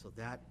 Okay, so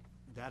that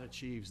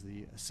achieves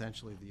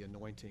essentially the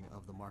anointing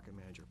of the market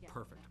manager. Yeah.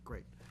 Perfect,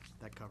 great,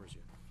 that covers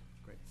you.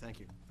 Great, thank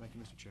you,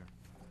 Mr. Chair.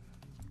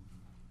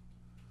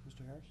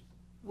 Mr. Harris?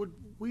 Would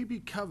we be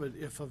covered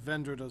if a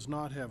vendor does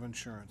not have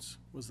insurance?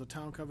 Was the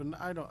town covered? And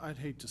I'd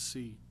hate to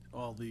see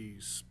all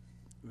these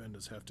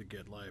vendors have to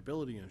get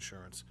liability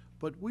insurance,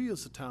 but we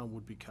as a town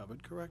would be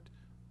covered, correct?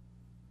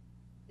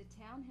 The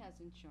town has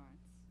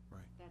insurance.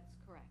 Right. That's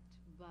correct.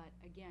 But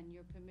again,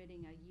 you're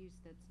permitting a use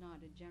that's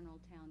not a general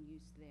town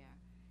use there.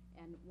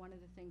 And one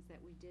of the things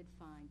that we did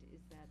find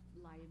is that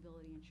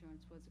liability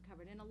insurance was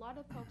covered. And a lot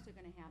of folks are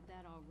gonna have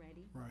that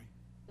already. Right.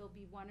 There'll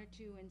be one or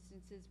two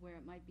instances where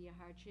it might be a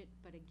hardship,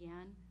 but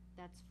again,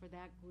 that's for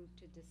that group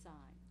to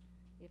decide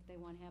if they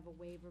want to have a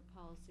waiver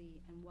policy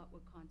and what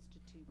would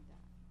constitute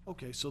that.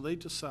 Okay, so they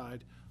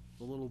decide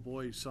the little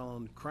boy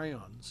selling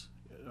crayons,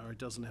 or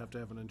doesn't have to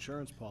have an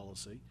insurance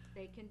policy.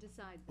 They can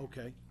decide that.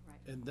 Okay.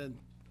 Right. And then,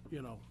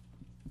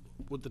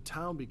 would the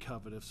town be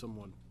covered if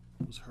someone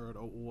was hurt,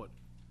 or what?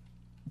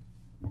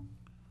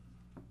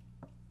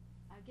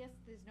 I guess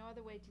there's no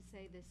other way to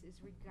say this, is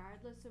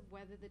regardless of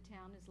whether the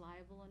town is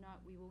liable or not,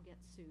 we will get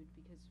sued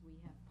because we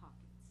have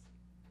pockets.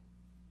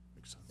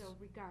 Makes sense. So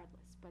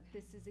regardless, but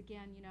this is,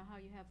 again, you know how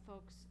you have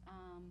folks,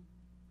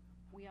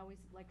 we always,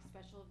 like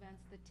special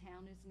events, the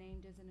town is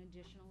named as an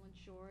additional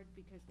insured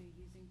because they're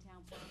using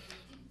town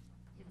property.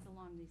 It's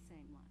along these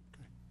same lines.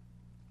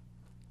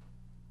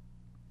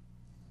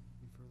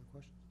 Any further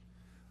questions?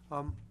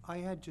 I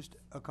had just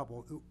a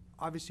couple.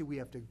 Obviously, we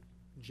have to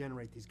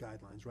generate these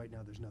guidelines. Right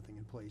now, there's nothing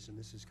in place, and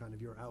this is kind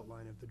of your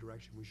outline of the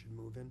direction we should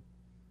move in.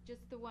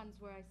 Just the ones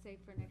where I say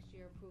for next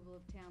year, approval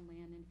of town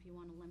land, and if you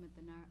want to limit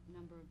the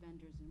number of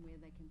vendors and where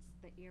they can,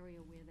 the area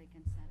where they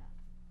can set up.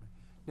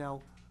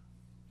 Now,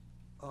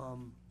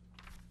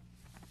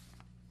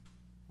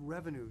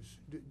 revenues,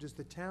 does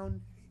the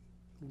town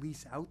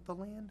lease out the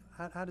land?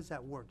 How does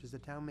that work? Does the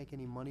town make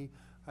any money?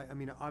 I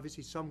mean,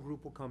 obviously, some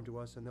group will come to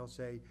us and they'll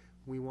say,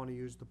 we want to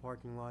use the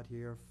parking lot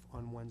here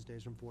on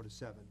Wednesdays from 4 to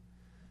 7.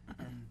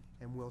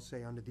 And we'll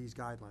say, under these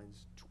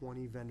guidelines,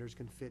 20 vendors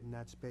can fit in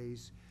that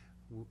space,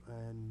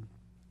 and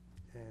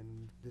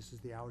this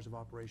is the hours of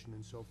operation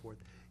and so forth.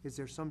 Is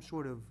there some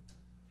sort of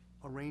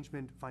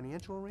arrangement,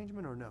 financial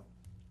arrangement, or no?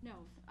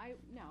 No,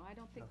 I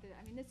don't think that,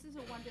 I mean, this is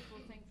a wonderful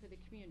thing for the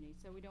community,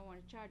 so we don't want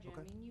to charge you.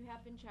 I Okay. mean, you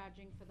have been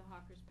charging for the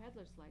Hawker's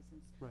Peddler's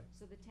license. Right.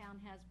 So the town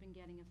has been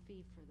getting a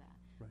fee for that.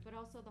 Right. But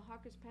also, the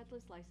Hawker's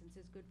Peddler's license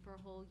is good for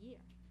a whole year.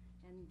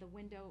 And the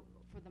window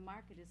for the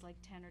market is like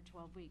 10 or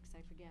 12 weeks,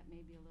 I forget,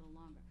 maybe a little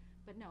longer.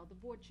 But no, the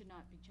board should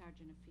not be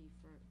charging a fee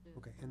for the.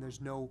 Okay, and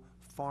there's no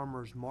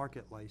farmer's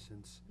market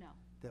license No,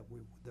 that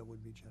would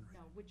be generated?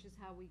 no, which is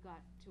how we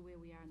got to where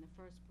we are in the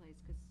first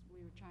place, because we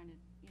were trying to,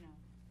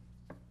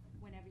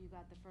 whenever you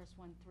got the first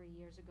one 3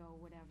 years ago or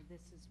whatever,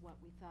 this is what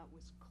we thought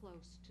was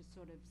close to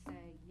sort of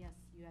say, yes,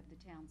 you have the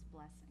town's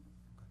blessing.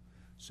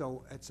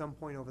 So at some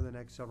point over the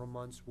next several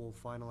months, we'll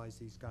finalize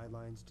these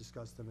guidelines,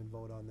 discuss them, and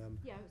vote on them?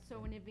 Yeah,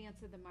 so in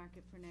advance of the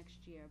market for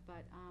next year,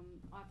 but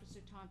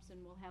Officer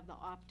Thompson will have the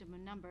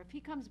optimum number. If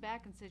he comes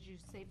back and says you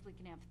safely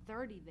can have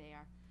 30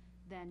 there,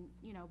 then,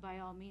 by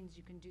all means,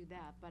 you can do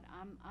that. But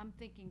I'm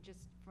thinking,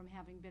 just from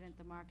having been at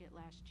the market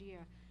last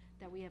year,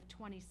 that we have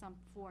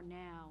 20-some-4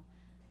 now.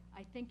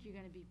 I think you're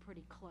gonna be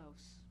pretty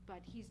close,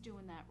 but he's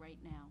doing that right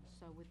now.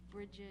 So with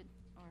Bridget,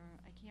 or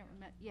I can't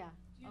remember, yeah,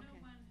 Do you know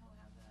okay. when he'll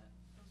have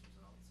those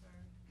results, or?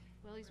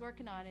 Well, he's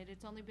working on it.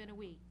 It's only been a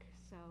week,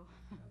 so.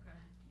 Okay.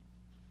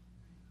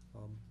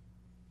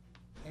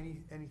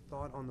 Any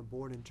thought on the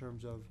board in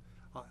terms of,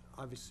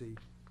 obviously,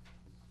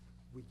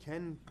 we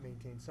can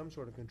maintain some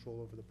sort of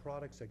control over the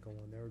products that go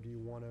on there, or do you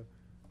want to,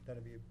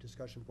 that'd be a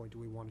discussion point, do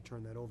we want to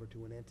turn that over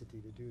to an entity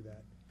to do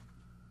that?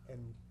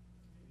 And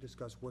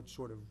discuss what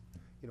sort of,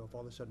 if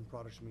all of a sudden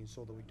products are being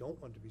sold that we don't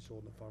want to be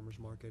sold in the farmer's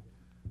market,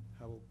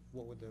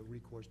 what would the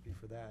recourse be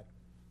for that?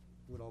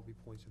 would all be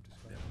points of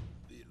discussion.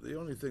 The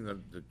only thing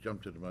that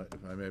jumped into my,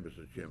 if I may,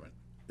 Mr. Chairman,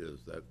 is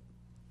that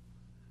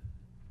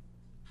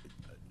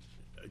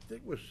I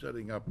think we're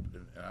setting up,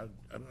 and I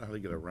don't know how to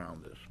get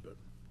around this, but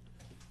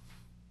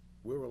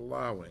we're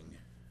allowing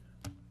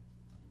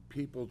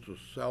people to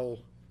sell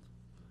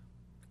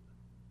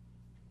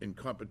in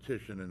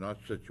competition in North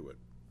Situate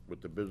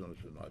with the business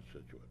in North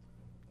Situate,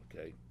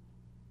 okay?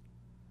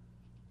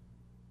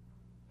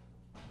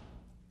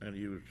 I'm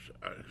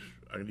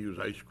gonna use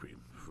ice cream,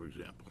 for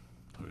example,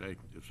 okay?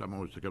 If someone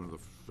was to come to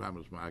the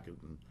farmer's market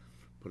and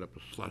put up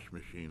a slush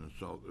machine and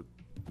sell it,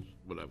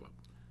 whatever,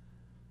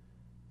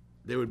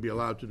 they would be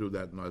allowed to do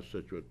that in North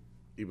Situate,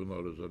 even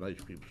though there's an ice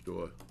cream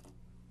store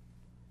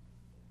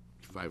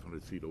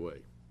 500 feet away.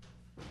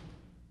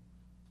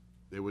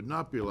 They would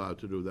not be allowed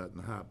to do that in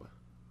the harbor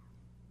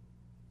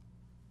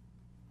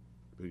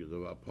because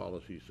of our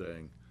policy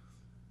saying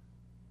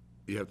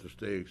you have to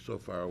stay so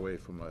far away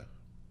from an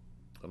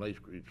ice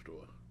cream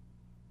store.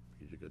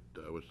 Because you get,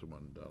 what's the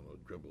one down the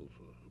Dribbles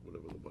or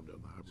whatever the one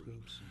down the harbor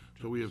is.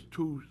 So we have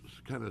two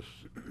kind of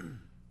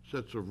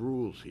sets of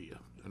rules here,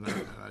 and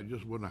I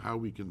just wonder how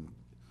we can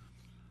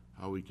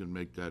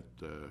make that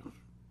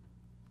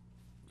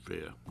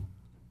fair.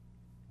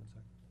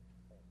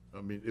 I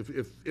mean,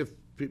 if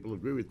people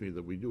agree with me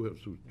that we do have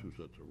two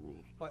sets of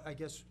rules. But I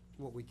guess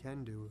what we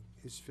can do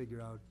is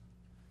figure out,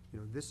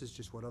 this is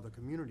just what other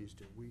communities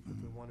do. If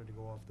we wanted to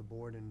go off the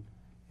board and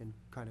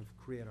kind of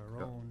create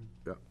our own,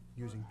 Yeah.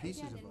 using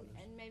pieces of Again, others.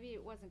 and maybe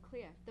it wasn't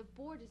clear, the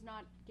board is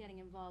not getting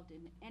involved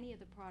in any of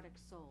the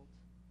products sold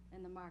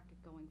in the market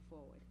going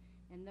forward.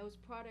 And those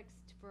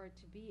products, for it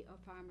to be a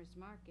farmer's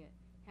market,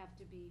 have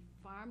to be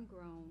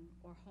farm-grown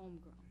or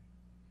home-grown.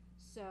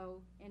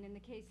 So, and in the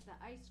case of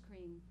the ice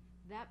cream,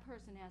 that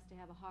person has to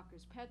have a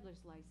hawker's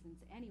peddler's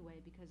license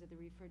anyway because of the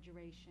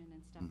refrigeration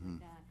and stuff like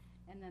that,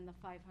 and then the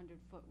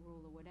 500-foot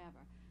rule or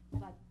whatever.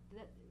 But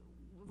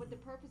what the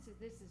purpose of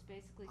this is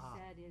basically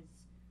said is,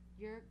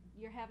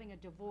 you're having a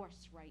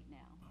divorce right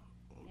now,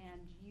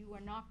 and you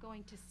are not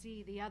going to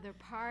see the other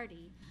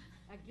party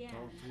again.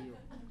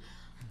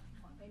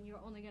 And you're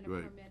only gonna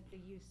Right. permit the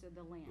use of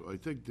the land. I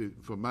think that,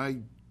 for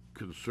my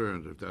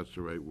concerns, if that's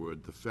the right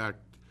word, the fact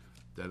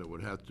that it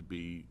would have to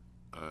be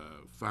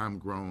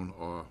farm-grown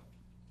or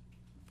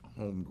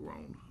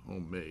homegrown,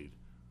 homemade,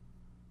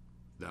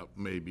 that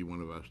may be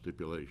one of our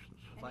stipulations.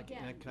 If I can,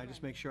 again, can I just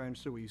right. make sure I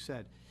understood what you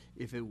said?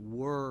 If it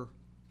were,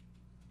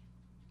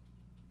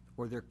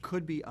 or there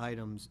could be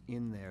items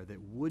in there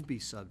that would be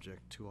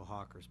subject to a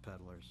hawker's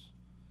peddler's,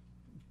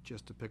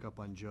 just to pick up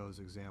on Joe's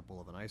example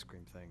of an ice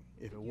cream thing,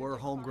 if it You're were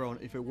homegrown,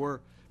 defining if it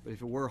were, but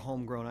if it were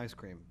homegrown ice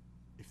cream,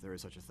 if there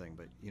is such a thing,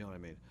 but you know what I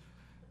mean,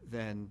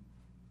 then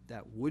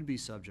that would be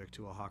subject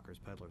to a hawker's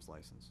peddler's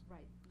license.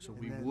 Right. So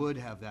And we then- would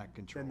have that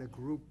control. Then the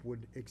group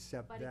would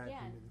accept But that.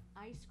 again, into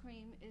ice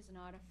cream is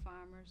not a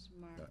farmer's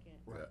market.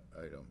 Yeah,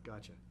 I don't.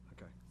 Gotcha,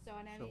 okay. So,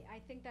 and I So- mean, I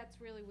think that's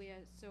really where,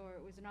 so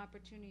it was an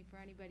opportunity for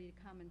anybody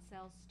to come and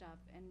sell stuff,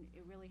 and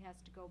it really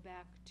has to go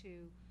back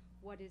to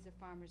what is a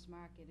farmer's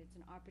market? It's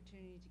an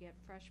opportunity to get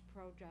fresh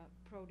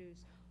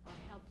produce or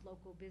help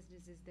local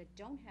businesses that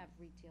don't have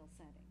retail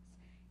settings.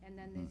 And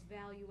then there's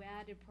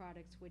value-added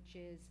products, which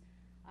is,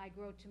 I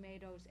grow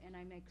tomatoes and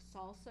I make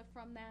salsa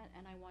from that,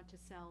 and I want to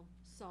sell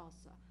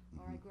salsa.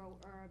 Or I grow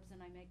herbs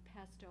and I make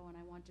pesto and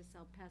I want to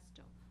sell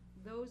pesto.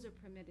 Those are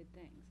permitted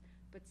things.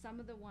 But some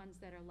of the ones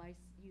that are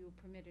you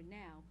permitted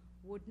now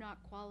would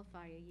not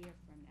qualify a year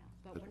from now.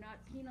 But we're not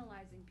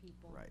penalizing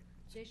people Right.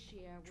 this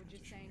year, we're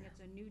just saying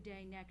it's a new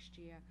day next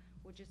year,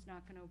 we're just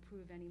not gonna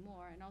approve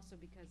anymore, and also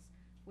because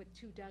with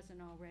 2 dozen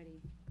already,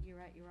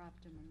 you're at your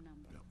optimum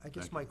number. I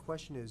guess Thank my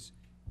question is,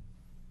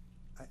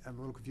 I'm a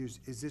little confused,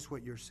 is this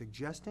what you're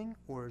suggesting,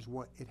 or is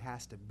what it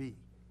has to be?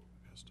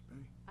 Has to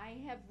be. I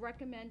have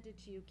recommended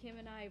to you, Kim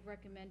and I have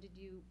recommended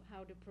you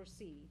how to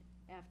proceed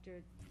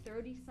after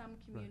 30-some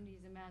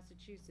communities in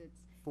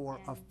Massachusetts. For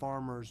a and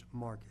farmer's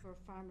market? For a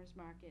farmer's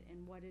market,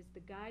 and what is the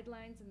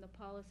guidelines and the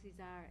policies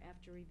are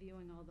after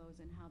reviewing all those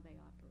and how they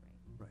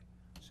operate. Right,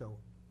 so,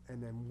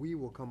 and then we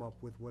will come up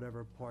with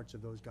whatever parts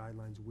of those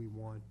guidelines we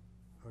want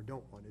or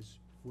don't want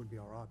would be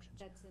our options.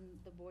 That's in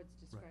the board's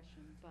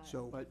discretion, but.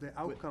 So But- the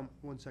outcome,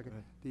 one second, Go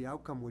ahead. the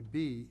outcome would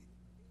be,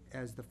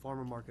 as the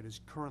farmer market is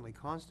currently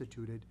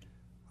constituted,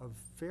 a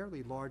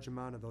fairly large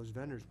amount of those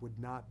vendors would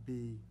not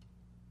be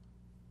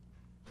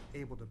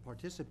able to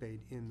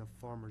participate in the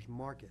farmer's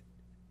market,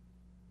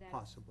 That's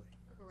possibly.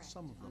 correct,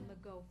 Some of on them. the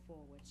go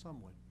forward.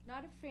 Some would.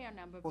 Not a fair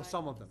number, but Well,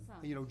 some of them,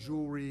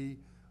 jewelry,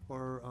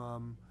 or,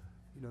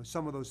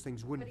 some of those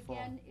things But wouldn't fall.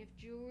 again, if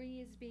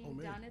jewelry is being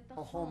Homemade. done at the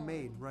Oh, home.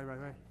 homemade,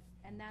 right.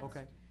 And that's,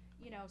 Okay.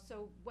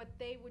 so what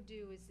they would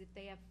do is if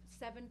they have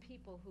 7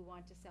 people who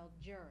want to sell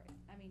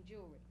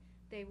jewelry,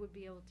 they would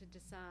be able to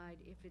decide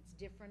if it's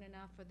different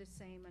enough or the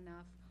same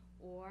enough,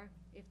 or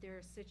if they're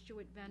a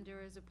Scituate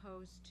vendor as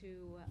opposed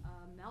to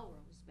a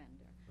Melrose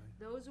vendor. Right.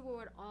 Those are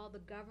what all the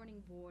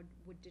governing board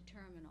would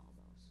determine all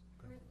those.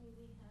 Currently,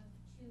 we have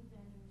 2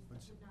 vendors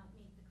Let's- that would not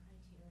meet the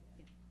criteria.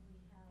 Yeah. We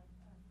have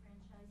a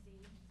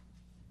franchisee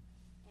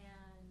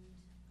and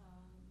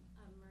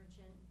a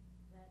merchant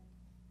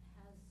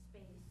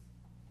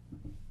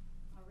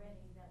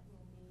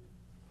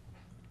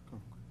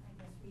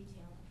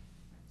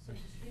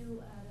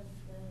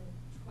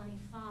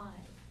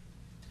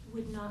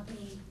not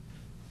meet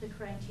the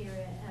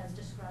criteria as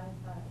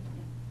described by,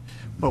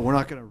 But we're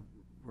not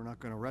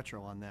gonna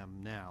retro on them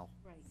now.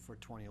 Right. For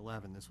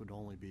 2011, this would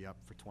only be up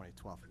for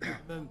 2012.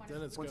 Then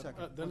it's One got,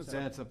 second, then one it's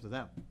Then up. it's up to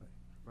them,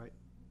 right?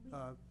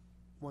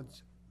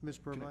 Once, Ms.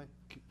 Burbine?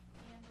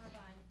 Ann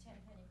Burbine, 10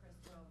 Pennycrest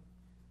Road.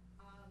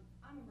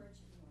 I'm a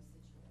merchant in North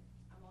Situate.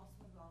 I'm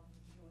also involved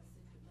with the North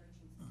Situate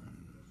Merchants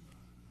Association.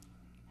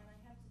 And I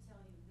have to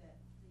tell you that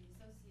the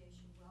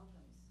association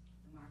welcomes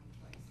the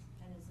marketplace.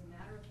 And as a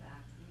matter of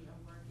fact, we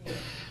are working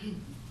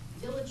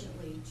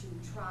diligently to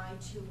try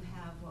to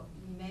have what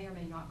we may or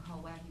may not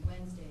call Wacky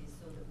Wednesdays,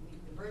 so that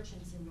the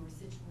merchants in North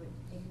Situate,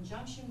 in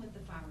conjunction with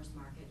the farmers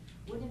market,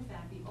 would in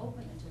fact be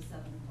open until 7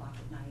 o'clock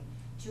at night,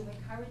 to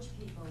encourage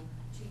people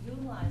to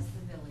utilize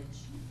the village,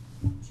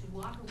 to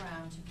walk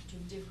around to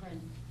different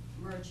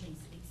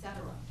merchants, et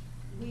cetera.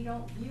 We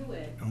don't view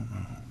it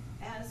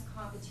as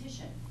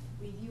competition.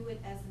 We view it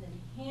as an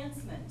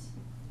enhancement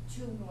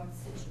to North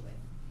Situate.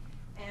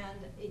 And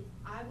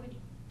I would,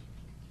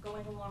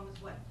 going along with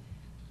what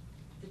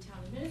the town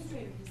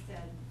administrator has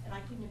said, and I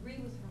couldn't agree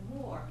with her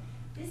more,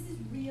 this is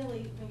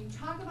really, when you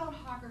talk about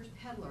hawkers,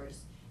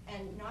 peddlers,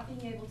 and not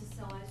being able to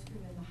sell ice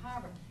cream in the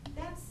harbor,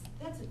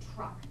 that's a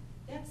truck.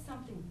 That's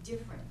something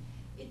different.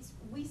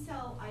 We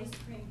sell ice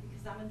cream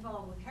because I'm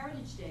involved with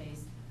Heritage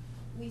Days.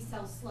 We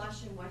sell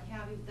slush and what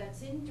have you,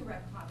 that's in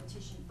direct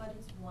competition, but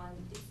it's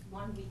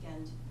one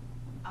weekend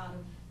out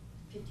of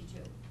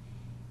 52.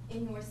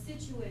 In North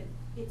Situate,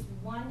 it's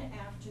one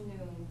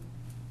afternoon,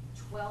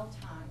 12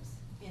 times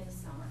in the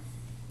summer.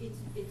 It's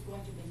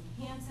going to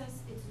enhance us,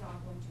 it's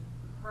not going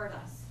to hurt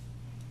us.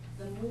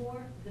 The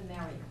more, the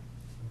merrier.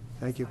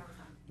 Thank you. As far as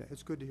I'm Yeah,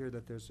 it's good to hear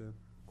that there's a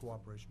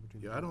cooperation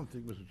between. Yeah, I don't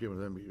think, Mr.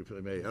 Chairman, if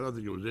I may, I don't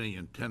think there was any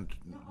intent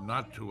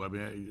not to, I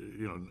mean,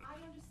 you know, I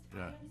understand.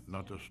 yeah,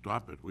 not to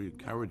stop it, we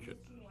encourage it.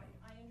 Mr. Norton,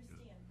 I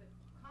understand, but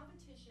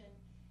competition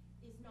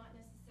is not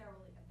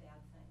necessarily a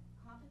bad thing.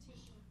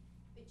 Competition,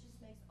 it just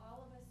makes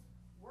all of us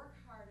work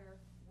harder,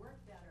 work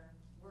better,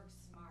 work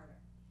smarter.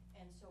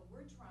 And so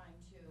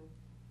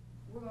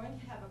we're going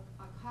to have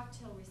a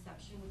cocktail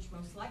reception, which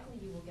most likely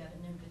you will get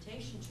an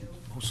invitation to.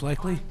 Most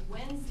likely? On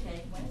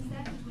Wednesday, when's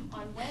that?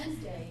 On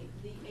Wednesday,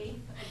 the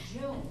 8th of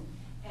June,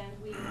 and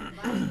we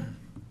invite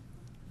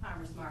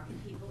farmers market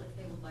people if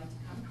they would like to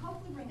come, and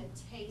hopefully bring a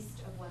taste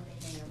of what they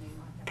may or may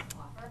not have to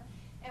offer.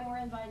 And we're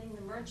inviting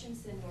the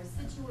merchants in North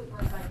Scituate, we're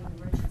inviting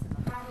the merchants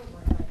in the harbor,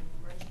 we're inviting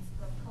the merchants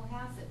of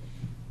Cohasset.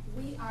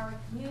 We are a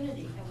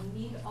community, and we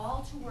need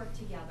all to work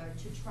together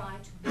to try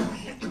to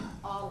benefit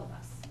all of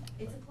us.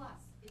 It's a plus.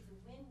 It's a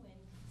win-win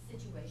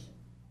situation.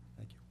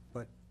 Thank you.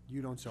 But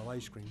you don't sell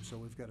ice cream, so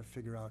we've got to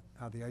figure out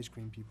how the ice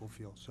cream people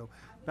feel. So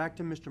back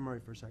to Mr. Murray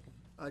for a second.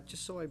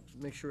 Just so I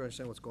make sure I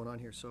understand what's going on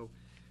here, so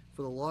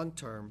for the long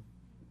term,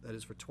 that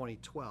is for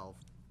 2012,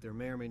 there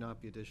may or may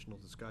not be additional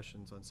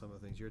discussions on some of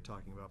the things you're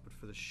talking about, but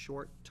for the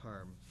short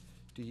term,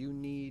 do you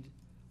need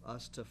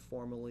us to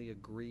formally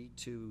agree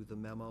to the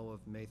memo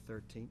of May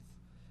 13th?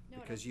 No,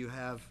 it Because you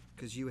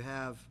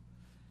have,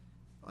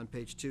 on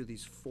page 2,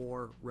 these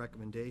 4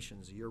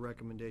 recommendations. Your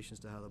recommendations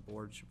to how the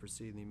board should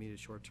proceed in the immediate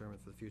short term and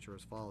for the future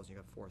as follows. You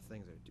got 4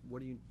 things there.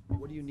 What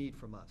do you need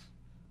from us?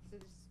 So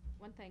there's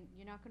one thing,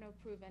 you're not gonna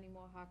approve any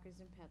more hawkers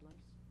and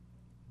peddlers.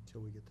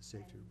 Until we get the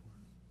safety report.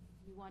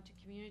 You want to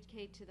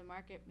communicate to the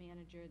market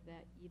manager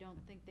that you don't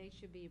think they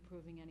should be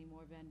approving any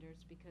more vendors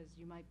because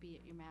you might be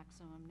at your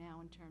maximum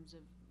now in terms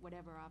of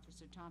whatever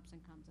Officer Thompson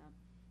comes up.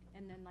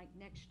 And then like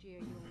next year,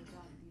 you'll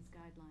adopt these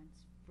guidelines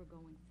for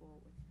going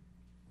forward.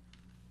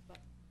 But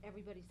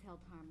everybody's held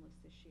harmless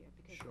this year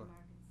because Sure. the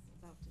market's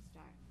about to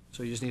start.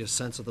 So you just need a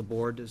sense of the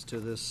board as to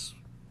this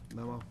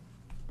memo?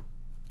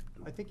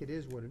 I think it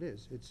is what it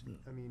is. It's,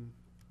 I mean,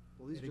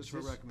 Well, these It are just for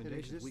exists- it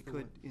recommendations. exists We the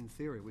could, way- in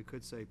theory, we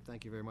could say,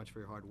 thank you very much for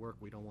your hard work,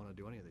 we don't want to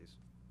do any of these.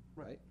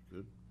 right.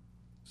 Good.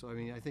 So, I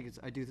mean, I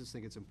do just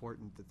think it's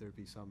important that there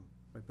be some,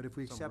 Right, but if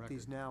we Some accept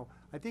these record. now,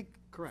 I think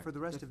Correct. for the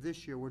rest of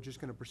this year, we're just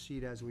gonna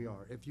proceed as we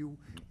are.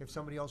 If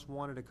somebody else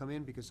wanted to come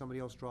in because somebody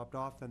else dropped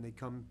off, then they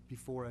come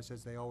before us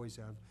as they always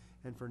have.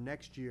 And for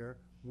next year,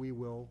 we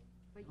will,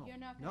 But No, you're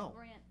not no. gonna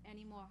grant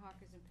any more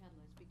hawkers and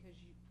peddlers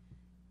because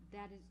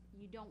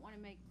you don't wanna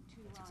make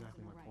two That's wrongs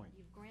exactly in a my right. point.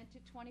 You've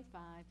granted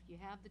 25, you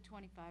have the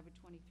 25 or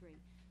 23,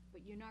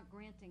 but you're not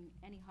granting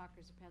any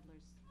hawkers or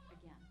peddlers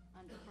again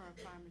for a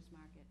farmer's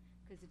market,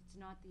 because it's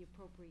not the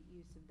appropriate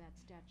use of that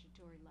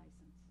statutory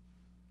license.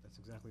 that's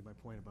exactly my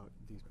point about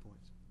these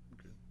points.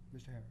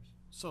 Mr. Harris.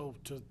 So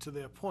to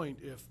their point,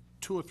 if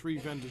 2 or 3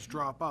 vendors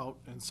drop out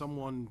and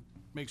someone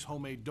makes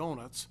homemade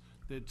donuts,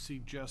 they'd see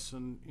Jess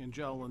and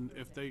Angel, and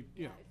if they,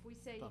 If we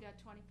say you done. got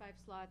 25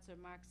 slots, or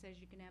Mark says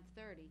you can have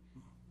 30,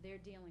 they're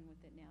dealing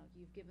with it now.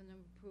 You've given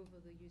them approval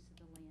of the use of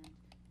the land.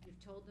 You've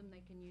told them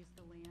they can use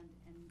the land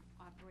and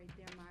operate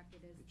their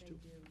market as they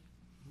do.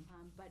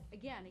 But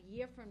again, a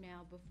year from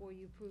now, before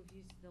you approve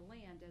use of the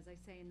land, as I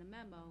say in the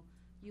memo,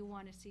 you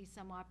want to see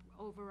some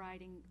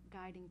overriding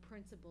guiding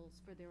principles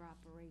for their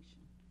operation.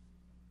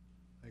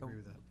 I agree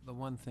with that. The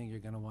one thing you're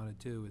going to want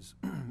to do is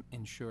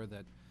ensure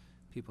that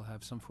people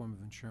have some form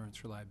of insurance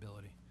for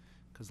liability,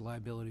 because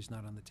liability's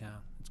not on the town.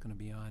 It's gonna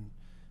be on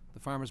the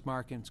farmer's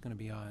market, it's gonna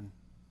be on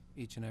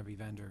each and every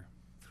vendor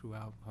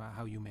throughout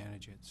how you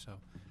manage it, so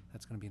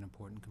that's gonna be an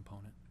important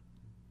component.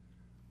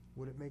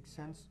 Would it make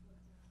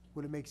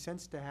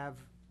sense to have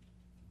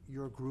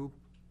your group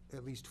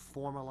at least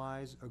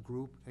formalize a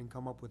group and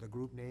come up with a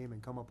group name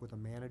and come up with a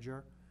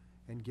manager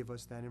and give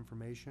us that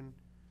information?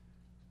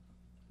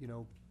 You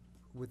know,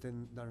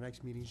 within our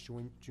next meeting's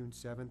June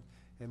 7th,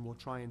 and we'll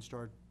try and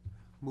start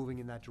moving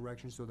in that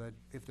direction so that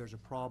if there's a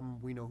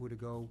problem, we know who to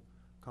go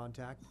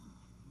contact.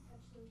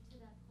 Actually, to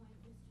that point,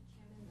 Mr.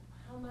 Chairman,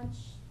 how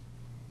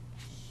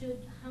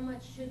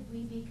much should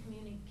we be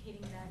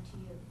communicating that to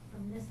you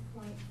from this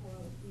point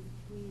forward?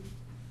 We've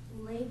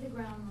laid the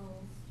ground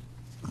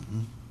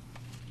rules.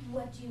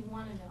 What do you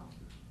want to know?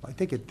 I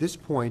think at this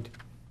point,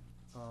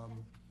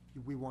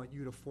 we want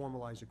you to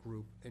formalize a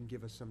group and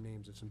give us some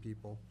names of some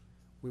people.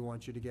 We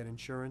want you to get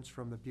insurance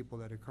from the people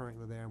that are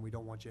currently there, and we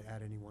don't want you to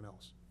add anyone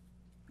else.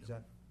 Does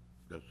that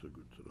That's a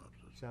good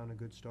synopsis. sound a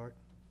good start?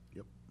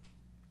 Yep.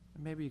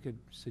 Maybe you could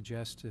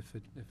suggest, if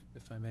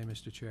I may,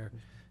 Mr. Chair,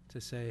 to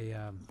say,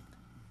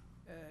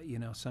 you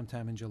know,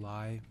 sometime in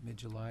July,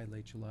 mid-July,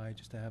 late July,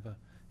 just to have a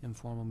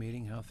informal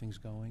meeting, how things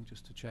going,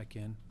 just to check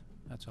in,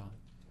 that's all.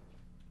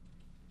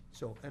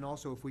 So, and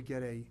also if we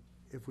get a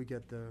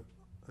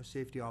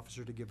safety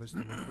officer to give us the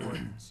report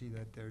and see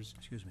that there's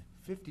Excuse me.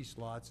 50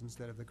 slots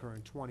instead of the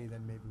current 20,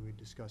 then maybe we'd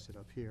discuss it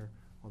up here,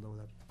 although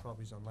that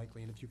probably is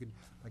unlikely. And if you could,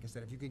 like I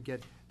said, if you could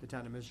get the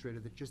town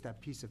administrator just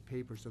that piece of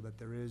paper so that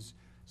there is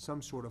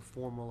some sort of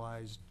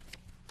formalized,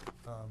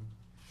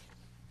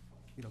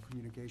 you know,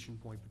 communication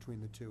point between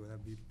the two,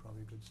 that'd be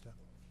probably a good step.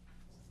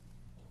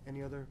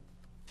 Any other?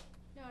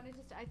 No, and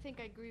I think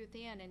I agree with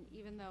Ann, and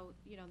even though,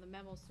 you know, the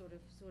memo sort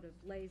of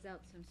lays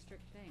out some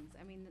strict things,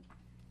 I mean,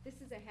 this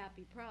is a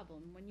happy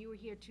problem. When you were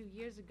here 2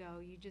 years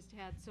ago, you just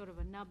had sort of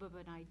a nub of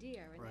an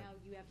idea, and Right. now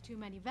you have too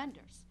many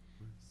vendors.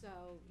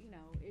 So, you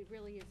know, it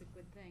really is a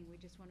good thing. We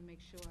just want to make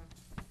sure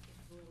it's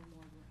a little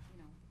more, you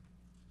know,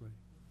 Right.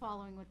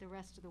 following what the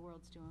rest of the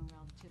world's doing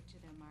relative to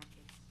their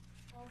markets.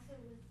 Also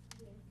with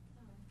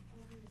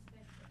all due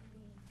respect to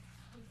any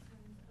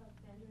concerns of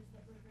vendors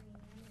that we're bringing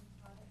in and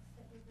products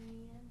that we're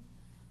bringing in,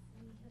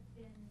 we have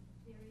been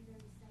very,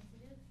 very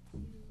sensitive to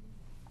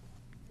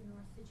the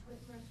North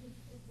Scituate merchants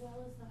as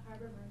well as the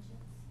harbor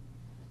merchants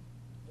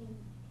in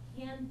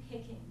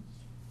hand-picking,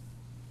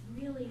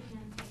 really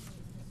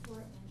hand-picking an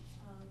assortment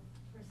of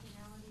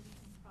personalities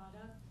and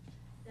product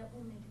that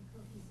will make a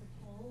cohesive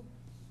whole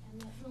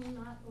and that will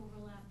not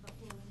overlap but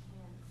will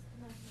enhance. And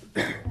that's what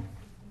that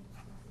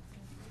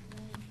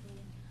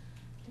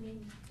I mean,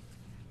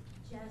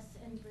 Jess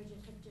and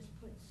Bridget have just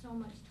put so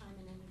much time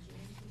and energy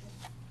into this.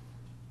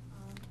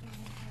 And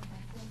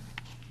I think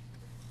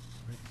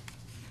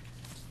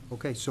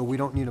Okay, so we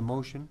don't need a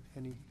motion.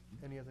 Any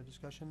other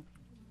discussion?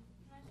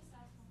 Can I just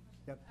ask one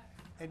question? Yep.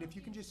 And if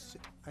you can just,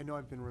 I know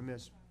I've been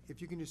remiss,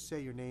 if you can just say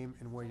your name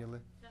and where you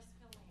live.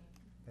 Jessica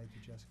Lane. Thank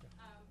you, Jessica.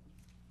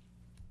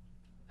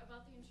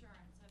 About the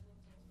insurance, I've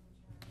looked into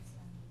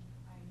insurance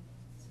and I've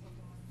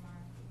spoken with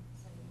Mark,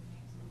 said he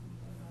makes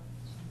about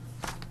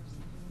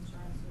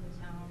insurance for the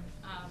town.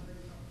 I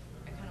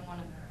kind of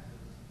want to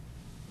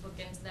look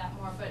into that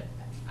more, but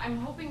I'm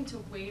hoping to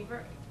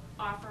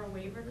offer a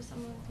waiver to some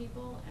of the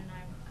people, and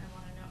I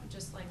want to know,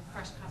 just like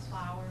fresh cut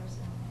flowers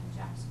and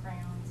Jack's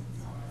crayons and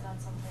stuff, is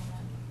that something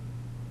that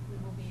we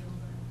will be able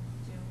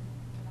to do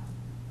for them?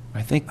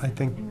 I think,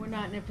 And we're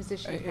not in a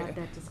position to have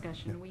that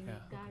discussion. We need Yeah.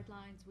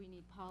 guidelines, we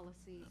need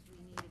policies,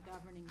 we need a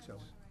governing So,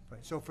 board.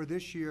 right, so for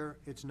this year,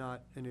 it's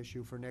not an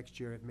issue. For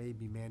next year, it may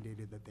be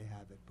mandated that they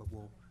have it, but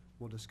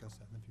we'll discuss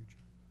that in the future.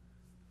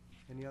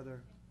 Any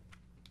other?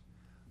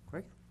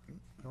 Great.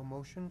 No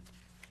motion.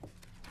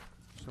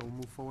 So we'll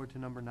move forward to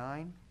number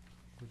 9,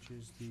 which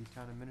is the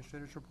town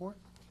administrator's report.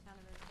 Town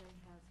administrator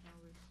has no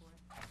report.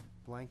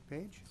 Blank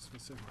page.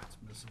 Specific, it's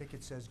I missing. think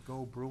it says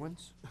 "Go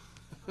Bruins."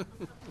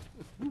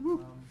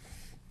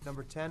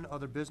 Number 10,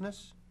 other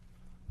business.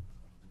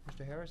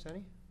 Mr. Harris,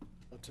 any?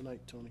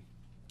 Tonight, Tony.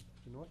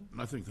 Mr. Norton?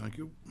 Nothing, thank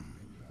you.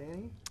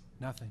 Danny?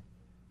 nothing.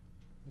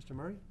 Mr.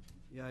 Murray?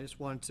 Yeah, I just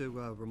wanted to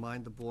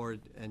remind the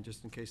board, and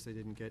just in case they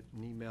didn't get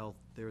an email,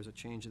 there is a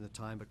change in the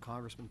time, but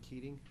Congressman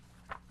Keating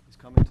is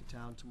coming to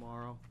town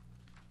tomorrow,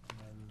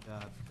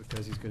 and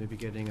because he's going to be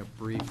getting a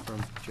brief from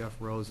Jeff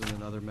Rosen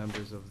and other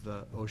members of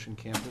the Ocean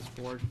Campus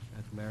Board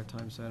at the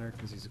Maritime Center,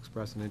 because he's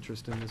expressed an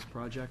interest in this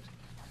project,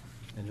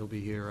 and he'll be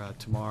here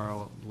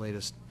tomorrow.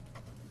 Latest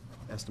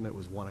estimate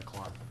was 1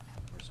 o'clock,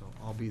 so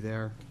I'll be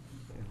there.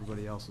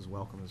 Everybody else is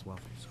welcome as well.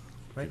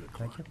 Great,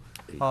 thank you.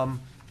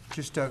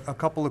 Just a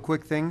couple of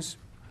quick things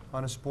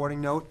on a sporting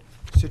note.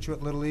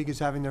 Scituate Little League is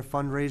having their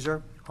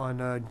fundraiser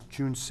on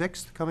June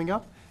 6th coming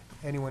up.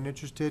 Anyone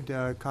interested,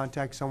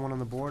 contact someone on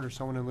the board or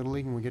someone in Little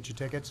League and we'll get you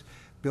tickets.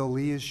 Bill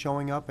Lee is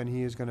showing up and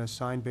he is gonna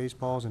sign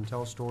baseballs and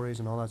tell stories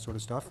and all that sort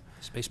of stuff.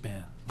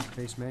 Spaceman.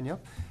 Spaceman,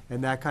 yep.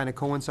 And that kind of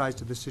coincides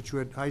to the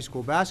Scituate High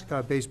School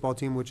baseball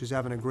team, which is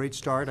having a great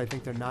start. I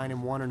think they're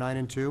 9-1 or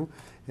 9-2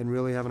 and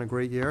really having a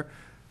great year.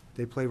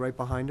 They play right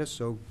behind us,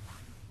 so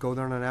go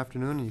there on an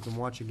afternoon and you can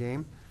watch a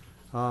game.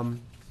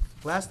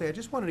 Lastly, I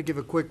just wanted to give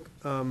a quick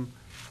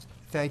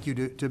thank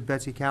you to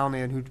Betsy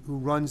Callahan, who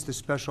runs the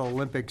Special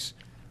Olympics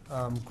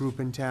group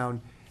in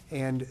town.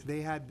 And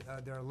they had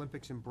their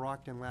Olympics in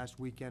Brockton last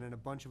weekend, and a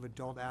bunch of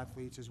adult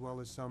athletes as well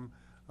as some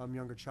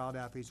younger child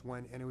athletes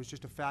went, and it was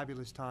just a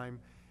fabulous time.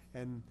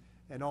 And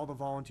all the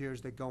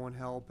volunteers that go and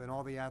help, and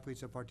all the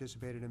athletes that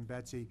participated in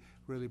Betsy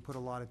really put a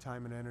lot of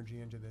time and energy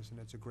into this, and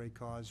it's a great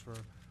cause for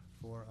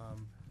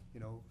you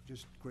know,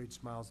 just great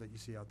smiles that you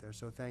see out there.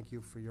 So thank you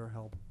for your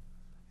help,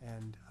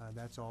 and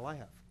that's all I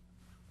have.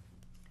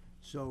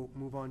 So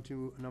move on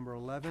to number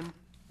 11,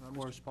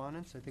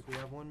 correspondence. I think we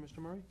have one, Mr.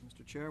 Murray?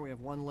 Mr. Chair, we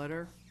have one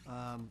letter.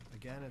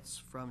 Again, it's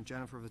from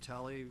Jennifer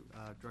Vitelli,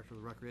 Director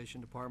of the Recreation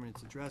Department.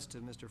 It's addressed to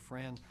Mr.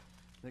 Fran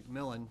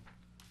McMillan,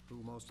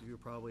 who most of you are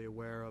probably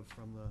aware of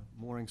from the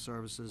mooring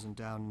services and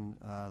down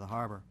the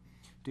harbor.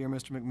 Dear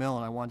Mr.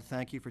 McMillan, I want to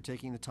thank you for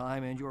taking the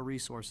time and your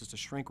resources to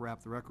shrink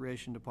wrap the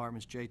Recreation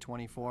Department's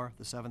J-24,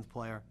 the 7th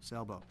player,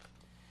 sailboat.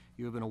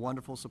 You have been a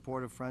wonderful,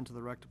 supportive friend to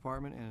the Rec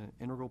Department and an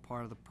integral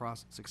part of the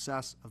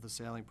success of the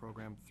sailing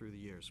program through the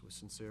years. With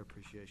sincere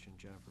appreciation,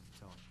 Jennifer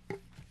Vitelli.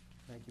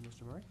 Thank you,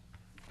 Mr. Murray.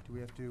 Do we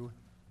have to?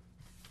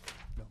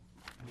 No.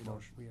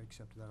 Motion. We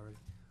accepted that already.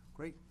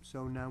 Great.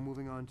 So now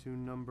moving on to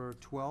number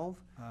 12.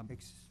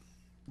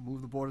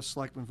 Move the Board of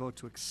Selectmen vote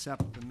to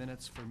accept the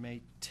minutes for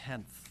May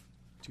 10th,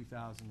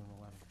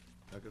 2011.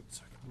 Second.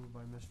 Moved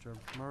by Mr.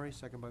 Murray,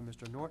 second by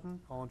Mr. Norton.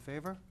 All in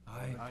favor?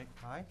 Aye.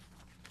 Aye.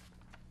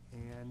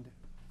 And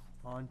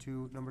on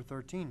to number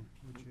 13,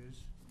 which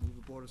is, Move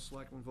the Board of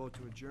Selectmen vote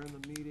to adjourn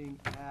the meeting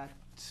at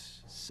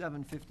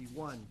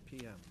 7:51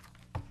 PM.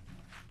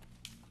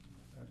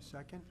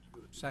 second?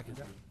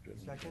 Second.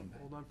 Second,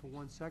 hold on for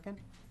 1 second.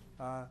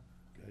 Guy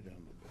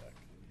down the back.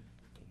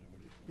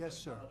 Yes,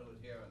 sir. It was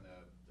here on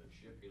the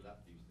ship, he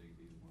left these things,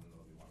 he wanted to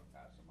know if you want to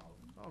pass them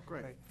out. Oh,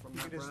 great. Right. From You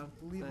Matt can just Brown?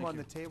 leave them Thank on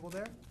you. the table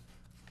there.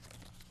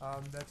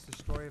 That's the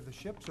story of the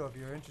ship, so if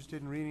you're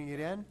interested in reading it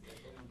in.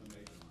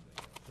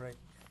 Great.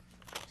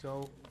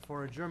 So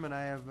for adjournment,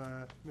 I have,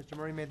 Mr.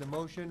 Murray made the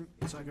motion.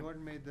 Mr. Second.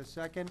 Norton made the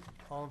second.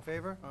 All in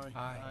favor? Aye.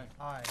 Aye.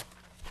 Aye.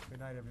 Good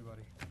night,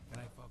 everybody. Good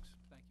night, folks.